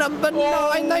turn number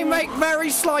 9. They make very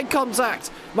slight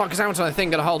contact. Marcus Hamilton, I think,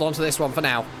 going to hold on to this one for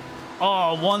now.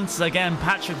 Oh, once again,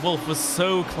 Patrick Wolf was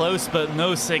so close, but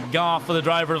no cigar for the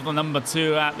driver of the number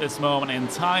 2 at this moment in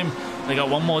time. They got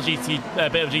one more bit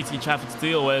of GT traffic to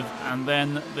deal with, and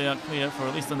then they are clear for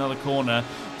at least another corner.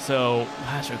 So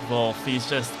Patrick Wolf, he's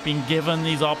just been given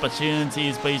these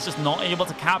opportunities, but he's just not able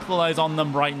to capitalize on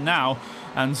them right now.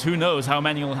 And who knows how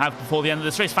many he'll have before the end of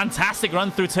this race. Fantastic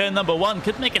run through turn number 1.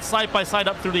 Could make it side by side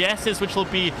up through the S's, which will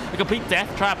be a complete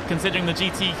death trap considering the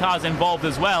GT cars involved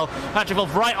as well. Patrick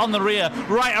Wolf right on the rear,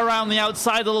 right around the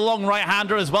outside of the long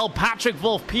right-hander as well. Patrick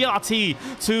Wolf, PRT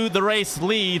to the race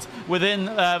lead within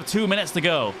 2 minutes to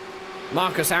go.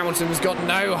 Marcus Hamilton's got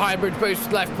no hybrid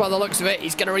boost left by the looks of it.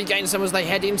 He's going to regain some as they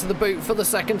head into the boot for the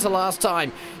second to last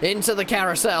time. Into the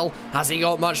carousel. Has he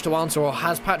got much to answer, or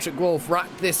has Patrick Wolf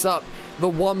wrapped this up the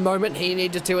one moment he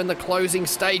needed to in the closing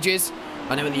stages?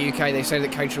 I know in the UK they say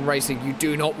that Caterham Racing, you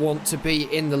do not want to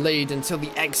be in the lead until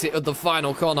the exit of the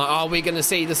final corner. Are we going to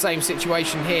see the same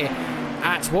situation here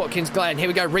at Watkins Glen? Here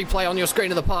we go, replay on your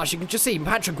screen of the pass. You can just see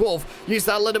Patrick Wolf use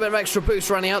that little bit of extra boost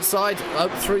around the outside,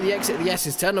 up through the exit of the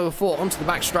S's, turn number 4 onto the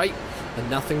back straight, and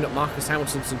nothing that Marcus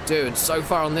Hamilton can do. And so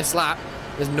far on this lap,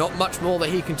 there's not much more that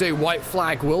he can do. White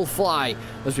flag will fly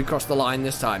as we cross the line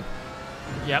this time.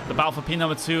 Yep, the battle for P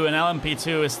number 2 and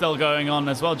LMP2 is still going on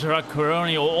as well. Gerard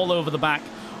Caroni all over the back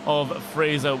of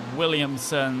Fraser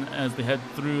Williamson as they head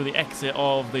through the exit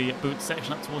of the boot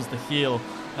section up towards the heel.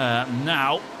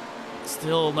 Now,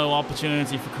 still no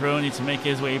opportunity for Caroni to make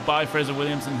his way by. Fraser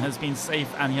Williamson has been safe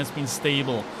and he has been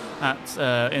stable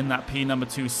at in that P number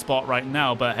 2 spot right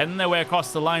now. But heading their way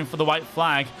across the line for the white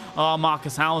flag are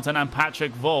Marcus Hamilton and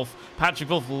Patrick Wolf.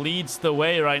 Patrick Wolf leads the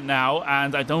way right now,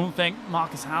 and I don't think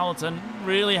Marcus Hamilton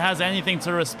really has anything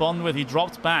to respond with. He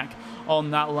dropped back on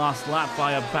that last lap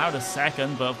by about a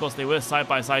second, but of course they were side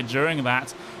by side during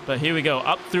that. But here we go,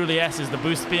 up through the S's, the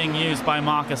boost being used by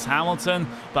Marcus Hamilton,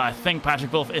 but I think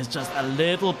Patrick Wolf is just a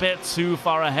little bit too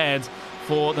far ahead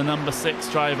for the number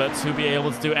 6 driver to be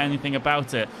able to do anything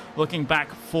about it. Looking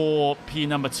back for P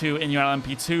number 2 in your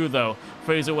LMP2 though,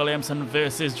 Fraser Williamson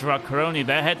versus Gerard Caroni,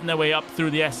 they're heading their way up through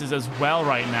the S's as well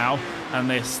right now, and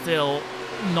they're still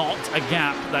not a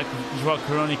gap that Gerard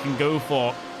Caroni can go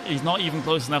for. He's not even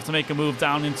close enough to make a move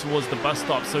down in towards the bus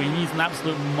stop, so he needs an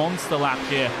absolute monster lap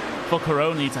here for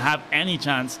Caroni to have any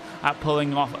chance at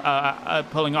pulling off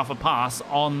a pass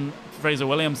on Fraser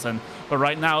Williamson. But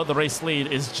right now, the race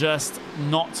lead is just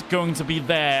not going to be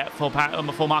there for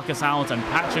Marcus Hamilton.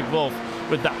 Patrick Wolf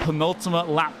with that penultimate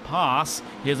lap pass.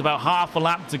 He has about half a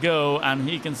lap to go, and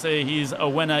he can say he's a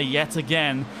winner yet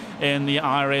again in the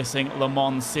iRacing Le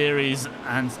Mans series.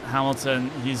 And Hamilton,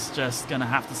 he's just going to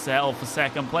have to settle for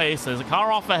second place. There's a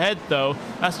car off ahead, though.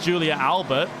 That's Julia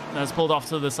Albert. That's pulled off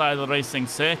to the side of the racing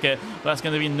circuit. But that's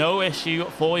going to be no issue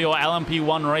for your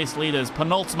LMP1 race leaders.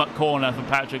 Penultimate corner for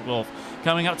Patrick Wolf.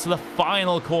 Coming up to the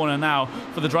final corner now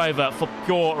for the driver for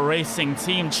Pure Racing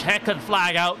Team. Checkered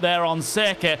flag out there on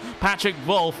circuit. Patrick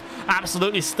Wolf,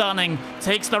 absolutely stunning,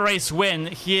 takes the race win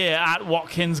here at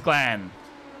Watkins Glen.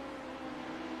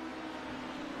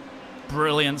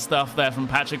 Brilliant stuff there from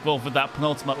Patrick Wolf with that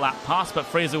penultimate lap pass, but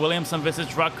Fraser Williamson versus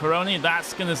Drag Caroni,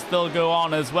 that's going to still go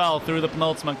on as well through the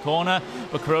penultimate corner,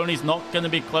 but Caroni's not going to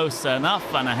be close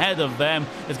enough, and ahead of them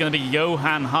is going to be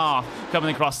Johan Haaf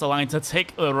coming across the line to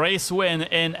take the race win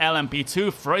in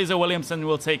LMP2. Fraser Williamson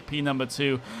will take P number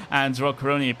 2 and Drag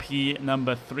Caroni P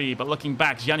number 3, but looking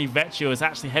back, Gianni Vecchio has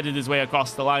actually headed his way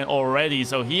across the line already,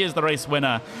 so he is the race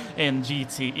winner in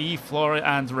GTE. Flora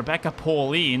and Rebecca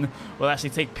Pauline will actually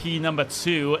take P number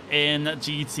 2 in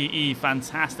GTE.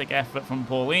 Fantastic effort from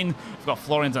Pauline. We've got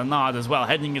Florian Denard as well,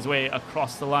 heading his way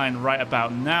across the line right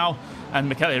about now. And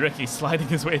Michele Ricci sliding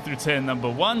his way through turn number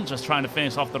 1, just trying to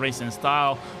finish off the race in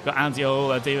style. We've got Andy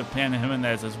Ola, David Pena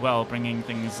Jimenez as well, bringing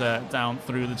things down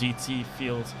through the GT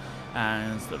field.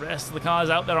 And the rest of the cars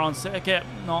out there on circuit,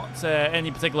 not any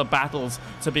particular battles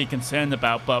to be concerned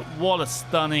about, but what a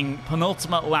stunning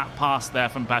penultimate lap pass there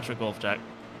from Patrick Wolfjack.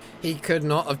 He could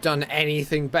not have done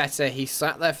anything better. He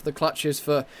sat there for the clutches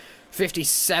for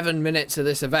 57 minutes of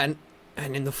this event,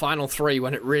 and in the final 3,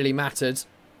 when it really mattered,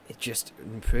 it just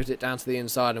put it down to the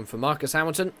inside. And for Marcus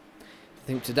Hamilton, I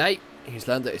think today he's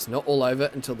learned that it's not all over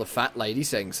until the fat lady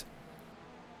sings.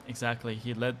 Exactly.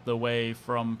 He led the way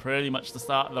from pretty much the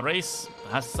start of the race.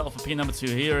 Has himself a P number 2.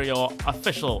 Here are your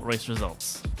official race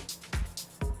results.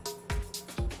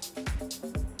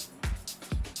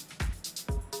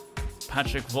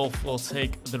 Patrick Wolf will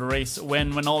take the race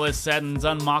win when all is said and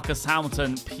done. Marcus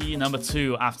Hamilton, P number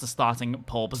 2 after starting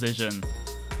pole position.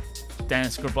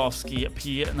 Dennis Grabowski,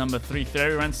 P number 3.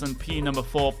 Thierry Renson, P number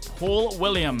 4. Paul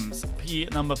Williams, P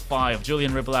number 5.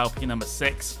 Julian Ribelau, P number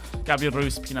 6. Gabriel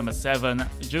Roos, P number 7.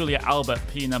 Julia Albert,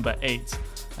 P number 8.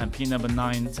 And P number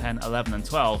 9, 10, 11, and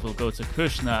 12 will go to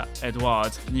Kushner,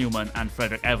 Edouard, Newman, and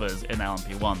Frederick Evers in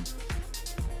LMP1.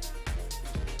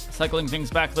 Cycling things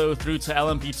back though through to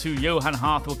LMP2, Johan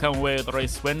Haaf will come away with the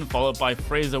race win, followed by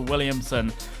Fraser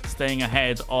Williamson staying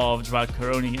ahead of Drag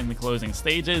Caroni in the closing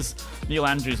stages. Neil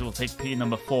Andrews will take P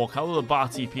number 4, Carlo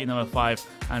Labate P number 5,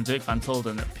 and Dirk van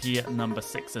Tilden P number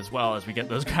 6 as well, as we get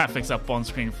those graphics up on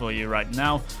screen for you right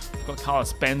now. We've got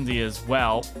Carlos Bendy as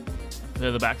well.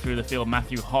 Further back through the field,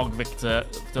 Matthew Hogg, Victor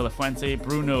De La Fuente,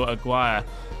 Bruno Aguirre.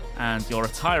 And your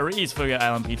retirees for your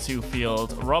LMP2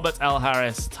 field, Robert L.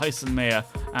 Harris, Tyson Mayer,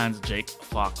 and Jake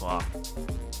Farquhar.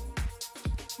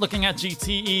 Looking at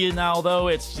GTE now, though,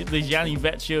 it's the Gianni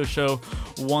Vecchio show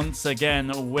once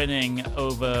again winning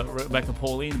over Rebecca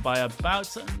Pauline by about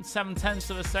 7/10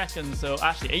 of a second. So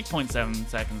actually 8.7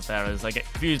 seconds there, as I get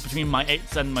confused between my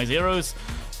 8s and my 0s.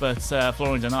 But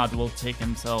Florian Denard will take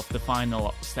himself the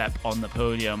final step on the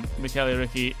podium. Michele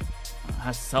Ricci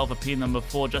has himself a P number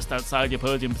 4 just outside your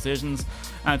podium positions.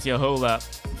 Antio Hola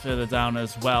further down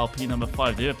as well, P number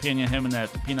 5. David Pena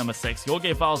Jimenez, P number 6.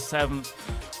 Jorge Val 7th.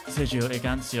 Sergio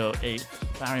Igancio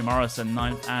 8th. Barry Morrison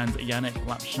 9th. And Yannick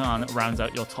Lapchan rounds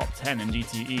out your top 10 in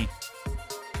GTE.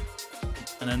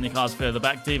 And then the cars further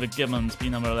back, David Gibbons, P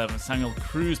number 11. Samuel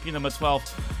Cruz, P number 12.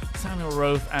 Samuel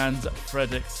Roth and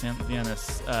Frederick St.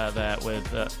 Denis there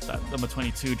with that number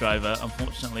 22 driver,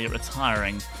 unfortunately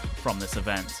retiring from this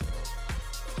event.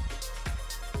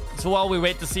 So while we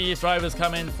wait to see if drivers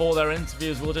come in for their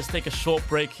interviews, we'll just take a short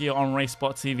break here on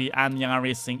RaceSpot TV and the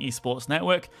iRacing Esports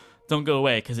Network. Don't go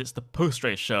away, because it's the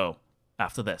post-race show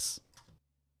after this.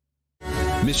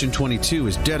 Mission 22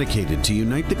 is dedicated to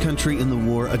unite the country in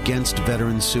the war against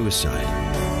veteran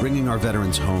suicide. Bringing our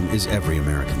veterans home is every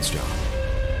American's job.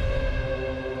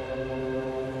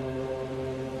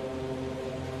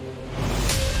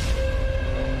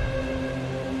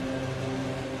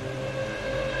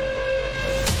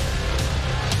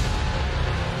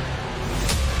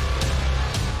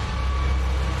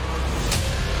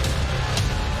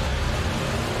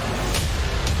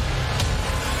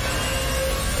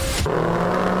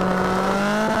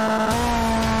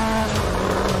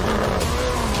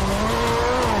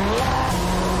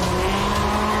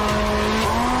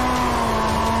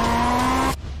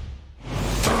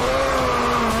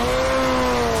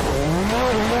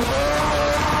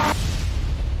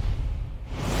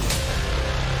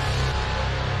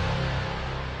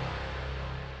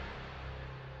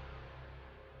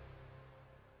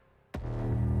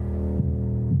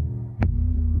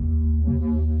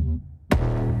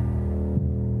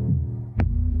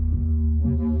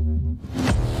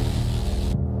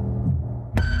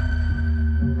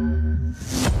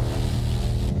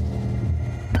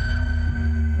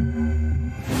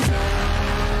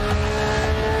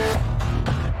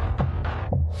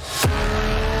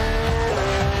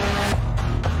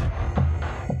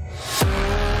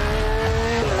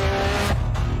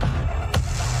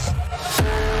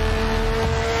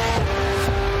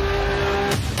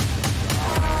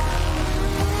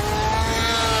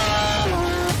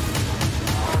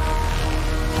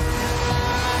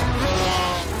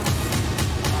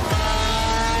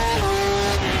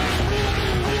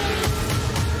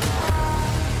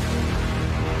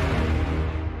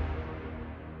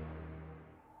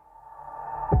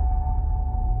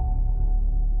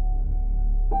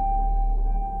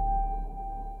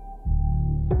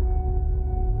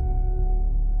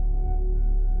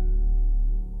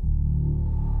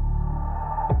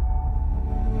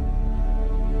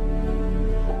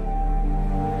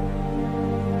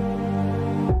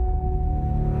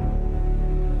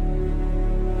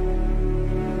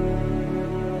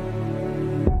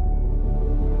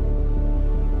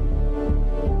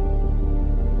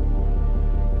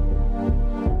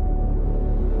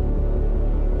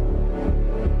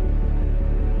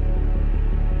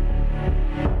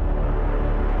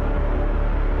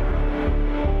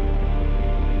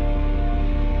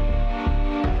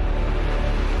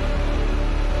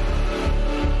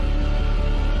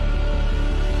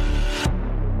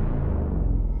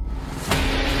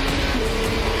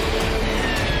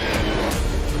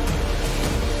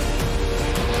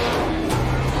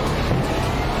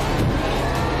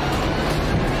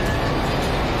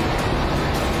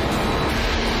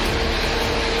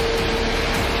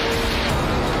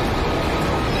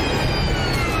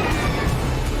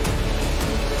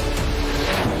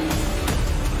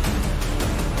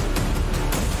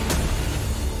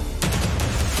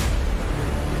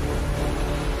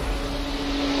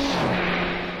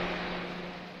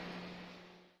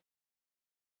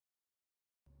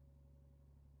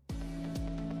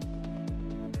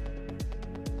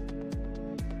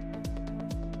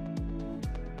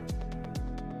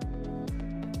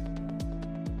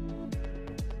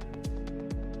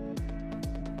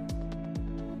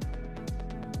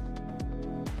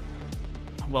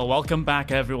 Well, welcome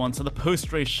back everyone to the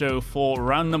post-race show for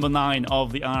round number 9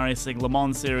 of the iRacing Le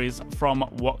Mans series from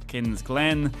Watkins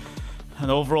Glen. An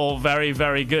overall very,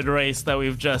 very good race that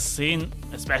we've just seen,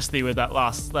 especially with that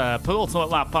last penultimate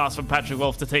lap pass from Patrick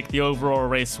Wolff to take the overall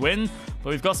race win.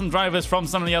 But we've got some drivers from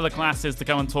some of the other classes to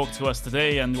come and talk to us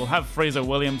today, and we'll have Fraser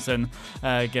Williamson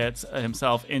get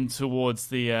himself in towards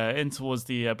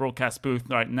the broadcast booth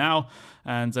right now.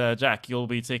 And Jack, you'll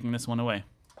be taking this one away.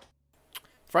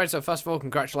 Fraser, first of all,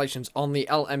 congratulations on the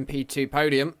LMP2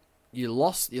 podium. You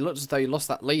looked as though you lost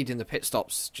that lead in the pit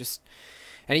stops. Just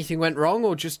anything went wrong,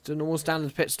 or just a normal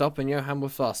standard pit stop and Johan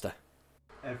was faster?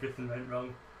 Everything went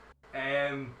wrong.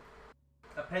 I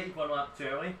pitted one lap too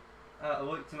early. I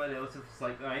looked to my relative, was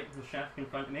like, alright, there's traffic in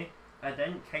front of me. I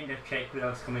didn't kind of check where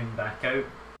I was coming back out.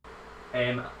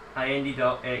 I ended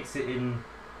up exiting.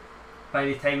 By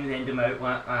the time the end of my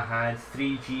outlap, I had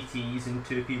 3 GTs and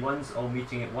 2 P1s all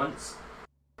meeting at once,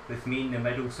 with me in the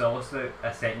middle, so I lost about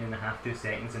 1.5 seconds, 2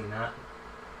 seconds in that.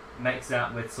 Mix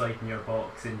that with sliding your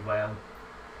box, and well,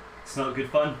 it's not good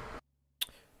fun.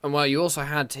 And well, you also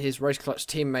had his Race Clutch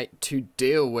teammate to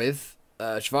deal with,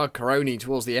 Shvar Karoni,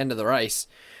 towards the end of the race.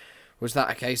 Was that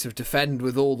a case of defend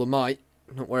with all the might,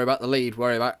 not worry about the lead,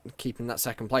 worry about keeping that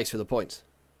second place for the points?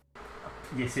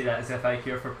 You say that as if I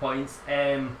care for points.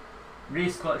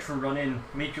 Race Clutch were running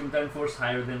medium downforce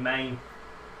higher than mine.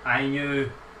 I knew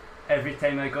every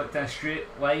time I got to a straight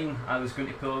line I was going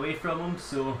to pull away from them,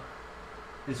 so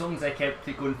as long as I kept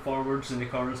it going forwards in the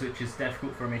corners, which is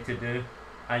difficult for me to do,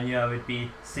 I knew I would be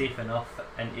safe enough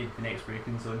into the next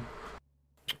braking zone.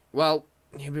 Well,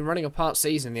 you've been running a part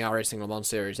season in the iRacing Le Mans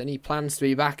series. Any plans to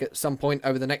be back at some point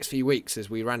over the next few weeks as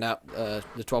we round out the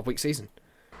 12-week season?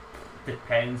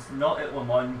 Depends. Not at Le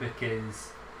Mans,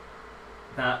 because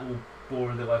that will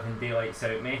bore the living daylights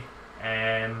out of me.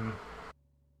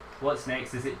 What's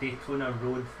next? Is it Daytona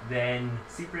Road, then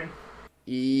Sebring?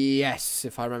 Yes,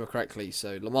 if I remember correctly.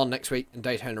 So Le Mans next week and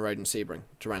Daytona Road and Sebring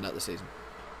to round out the season.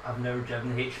 I've never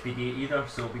driven the HPD either,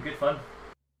 so it'll be good fun.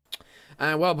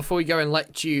 And well, before we go and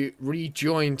let you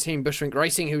rejoin Team Bushwink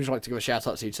Racing, who would you like to give a shout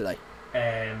out to today?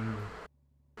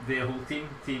 The whole team,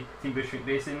 Team Bushwink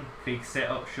Racing, Craig's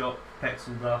Setup Shop,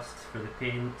 Pixel Dust for the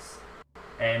paints.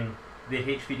 The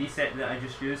HPD set that I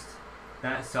just used,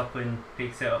 that's up in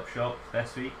Craig's Setup Shop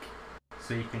this week,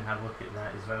 so you can have a look at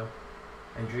that as well.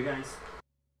 Enjoy, guys.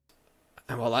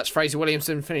 And well, that's Fraser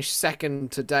Williamson, finished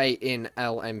second today in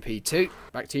LMP2.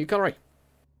 Back to you, Connery.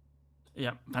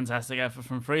 Yeah, fantastic effort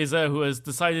from Fraser, who has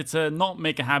decided to not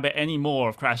make a habit anymore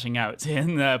of crashing out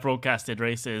in broadcasted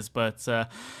races. But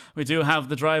we do have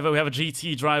the driver. We have a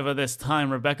GT driver this time.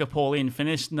 Rebecca Pauline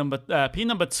finished P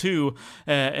number 2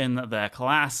 in their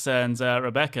class. And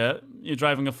Rebecca, you're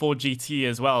driving a Ford GT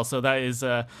as well. So that is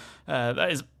a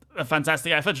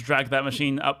fantastic effort to drag that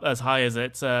machine up as high as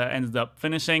it ended up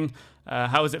finishing.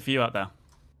 How is it for you out there?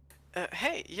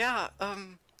 Hey, yeah,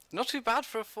 not too bad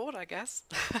for a Ford, I guess.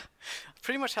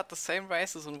 Pretty much had the same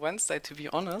races on Wednesday, to be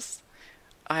honest.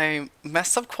 I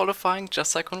messed up qualifying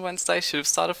just like on Wednesday, should have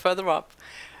started further up.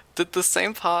 Did the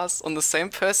same pass on the same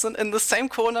person in the same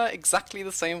corner, exactly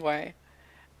the same way.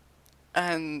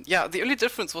 And yeah, the only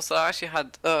difference was that I actually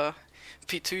had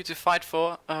P2 to fight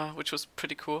for, which was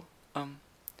pretty cool.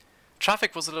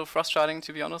 Traffic was a little frustrating,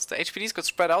 to be honest. The HPDs got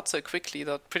spread out so quickly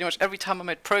that pretty much every time I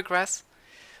made progress,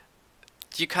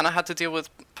 you kind of had to deal with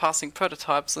passing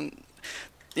prototypes, and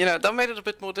you know, that made it a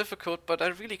bit more difficult, but I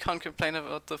really can't complain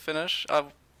about the finish. I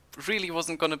really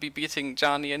wasn't going to be beating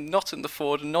Gianni, and not in the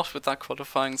Ford, and not with that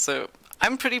qualifying, so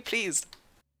I'm pretty pleased.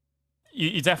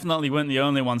 You definitely weren't the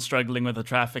only one struggling with the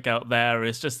traffic out there.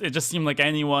 It just seemed like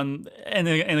anyone in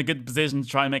a good position to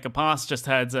try and make a pass just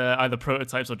had either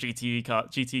prototypes or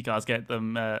GT cars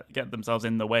get themselves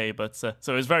in the way. But so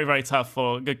it was very, very tough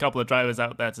for a good couple of drivers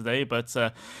out there today. But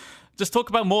just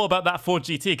talk more about that Ford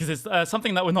GT, because it's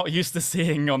something that we're not used to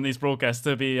seeing on these broadcasts,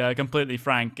 to be completely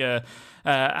frank.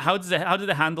 How did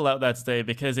it handle out there today?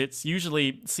 Because it's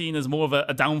usually seen as more of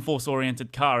a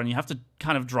downforce-oriented car, and you have to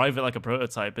kind of drive it like a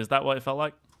prototype. Is that what it felt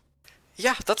like?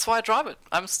 Yeah, that's why I drive it.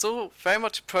 I'm still very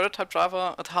much a prototype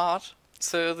driver at heart,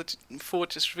 so the Ford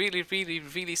just really, really,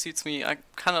 really suits me. I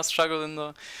kind of struggle in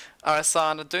the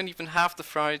RSR, and I don't even have the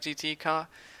Ferrari GT car.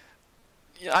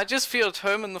 I just feel at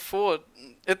home in the Ford.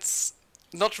 It's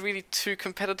not really too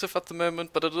competitive at the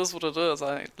moment, but it is what it is.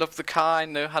 I love the car, I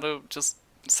know how to just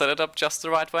set it up just the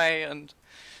right way, and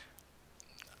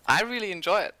I really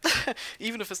enjoy it,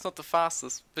 even if it's not the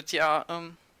fastest. But yeah,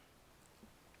 it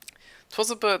was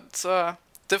a bit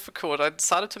difficult. I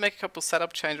decided to make a couple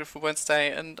setup changes for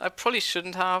Wednesday, and I probably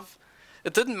shouldn't have.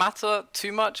 It didn't matter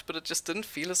too much, but it just didn't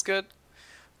feel as good.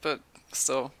 But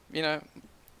still, you know,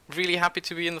 really happy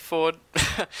to be in the Ford.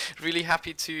 Really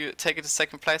happy to take it to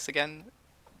second place again.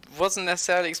 Wasn't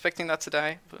necessarily expecting that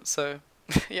today, but so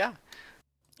yeah.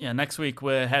 Yeah, next week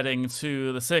we're heading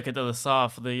to the Circuit de la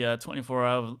Sarre for the 24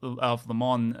 hour of Le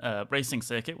Mans racing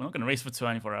circuit. We're not going to race for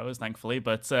 24 hours, thankfully,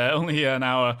 but only an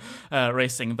hour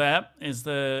racing there. Is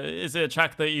it a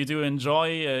track that you do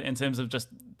enjoy in terms of just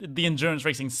the endurance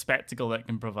racing spectacle that it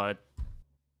can provide?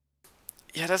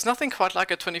 Yeah, there's nothing quite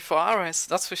like a 24-hour race,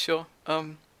 that's for sure.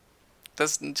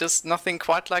 There's just nothing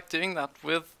quite like doing that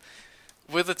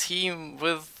with a team,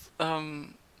 with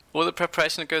all the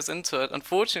preparation that goes into it.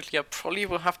 Unfortunately, I probably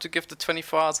will have to give the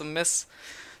 24 hours a miss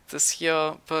this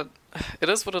year, but it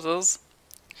is what it is.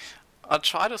 I'll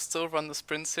try to still run the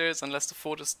sprint series unless the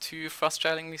Ford is too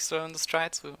frustratingly slow in the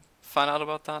straights. We'll find out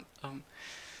about that.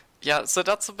 Yeah, so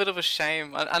that's a bit of a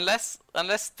shame. Unless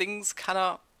things kind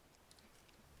of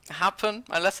happen,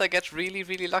 unless I get really,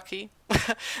 really lucky,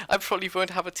 I probably won't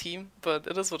have a team, but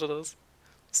it is what it is.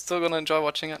 Still gonna enjoy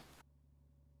watching it.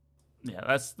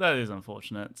 Yeah, that is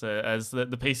unfortunate, as the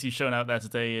pace you've shown out there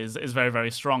today is very,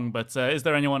 very strong. But is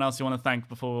there anyone else you want to thank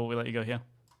before we let you go here?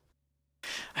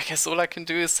 I guess all I can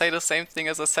do is say the same thing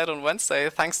as I said on Wednesday.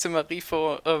 Thanks to Marie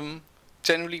for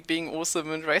generally being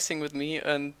awesome and racing with me.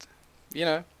 And, you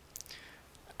know,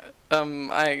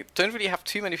 I don't really have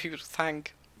too many people to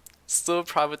thank. Still a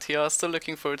privateer, still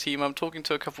looking for a team. I'm talking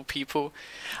to a couple people.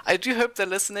 I do hope they're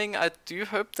listening. I do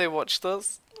hope they watch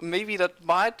this. Maybe that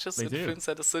might just influence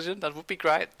their decision. That would be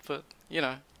great, but, you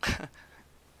know.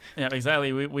 Yeah,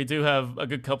 exactly. We do have a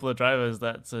good couple of drivers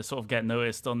that sort of get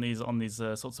noticed on these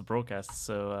sorts of broadcasts.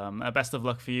 So best of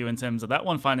luck for you in terms of that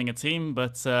one, finding a team.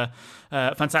 But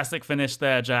fantastic finish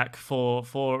there, Jack, for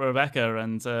Rebecca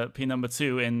and P number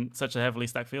 2 in such a heavily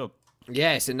stacked field.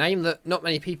 Yeah, it's a name that not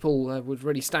many people would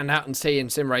really stand out and see in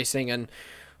sim racing, and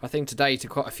I think today to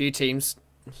quite a few teams,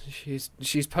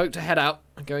 she's poked her head out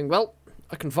and going, well,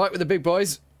 I can fight with the big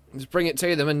boys. Let's bring it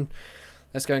to them and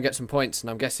let's go and get some points. And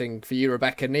I'm guessing for you,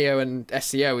 Rebecca, Neo and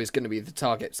SCO is going to be the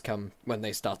targets come when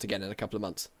they start again in a couple of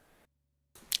months.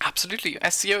 Absolutely.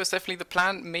 SCO is definitely the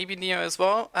plan, maybe Neo as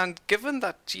well. And given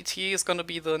that GT is going to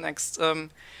be the next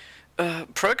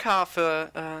pro car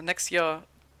for next year,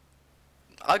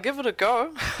 I'll give it a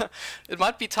go. It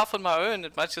might be tough on my own.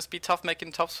 It might just be tough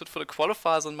making top speed for the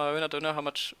qualifiers on my own. I don't know how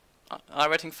much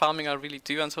iRacing farming I really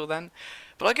do until then.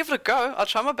 But I'll give it a go. I'll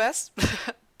try my best.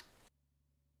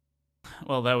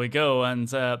 Well, there we go, and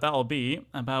that'll be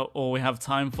about all we have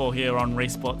time for here on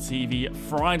RaceSpot TV.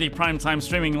 Friday primetime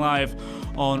streaming live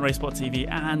on RaceSpot TV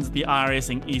and the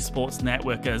iRacing Esports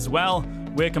Network as well.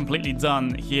 We're completely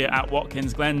done here at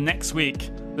Watkins Glen. Next week,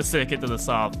 the Circuit de la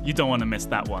Sarre. You don't want to miss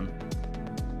that one.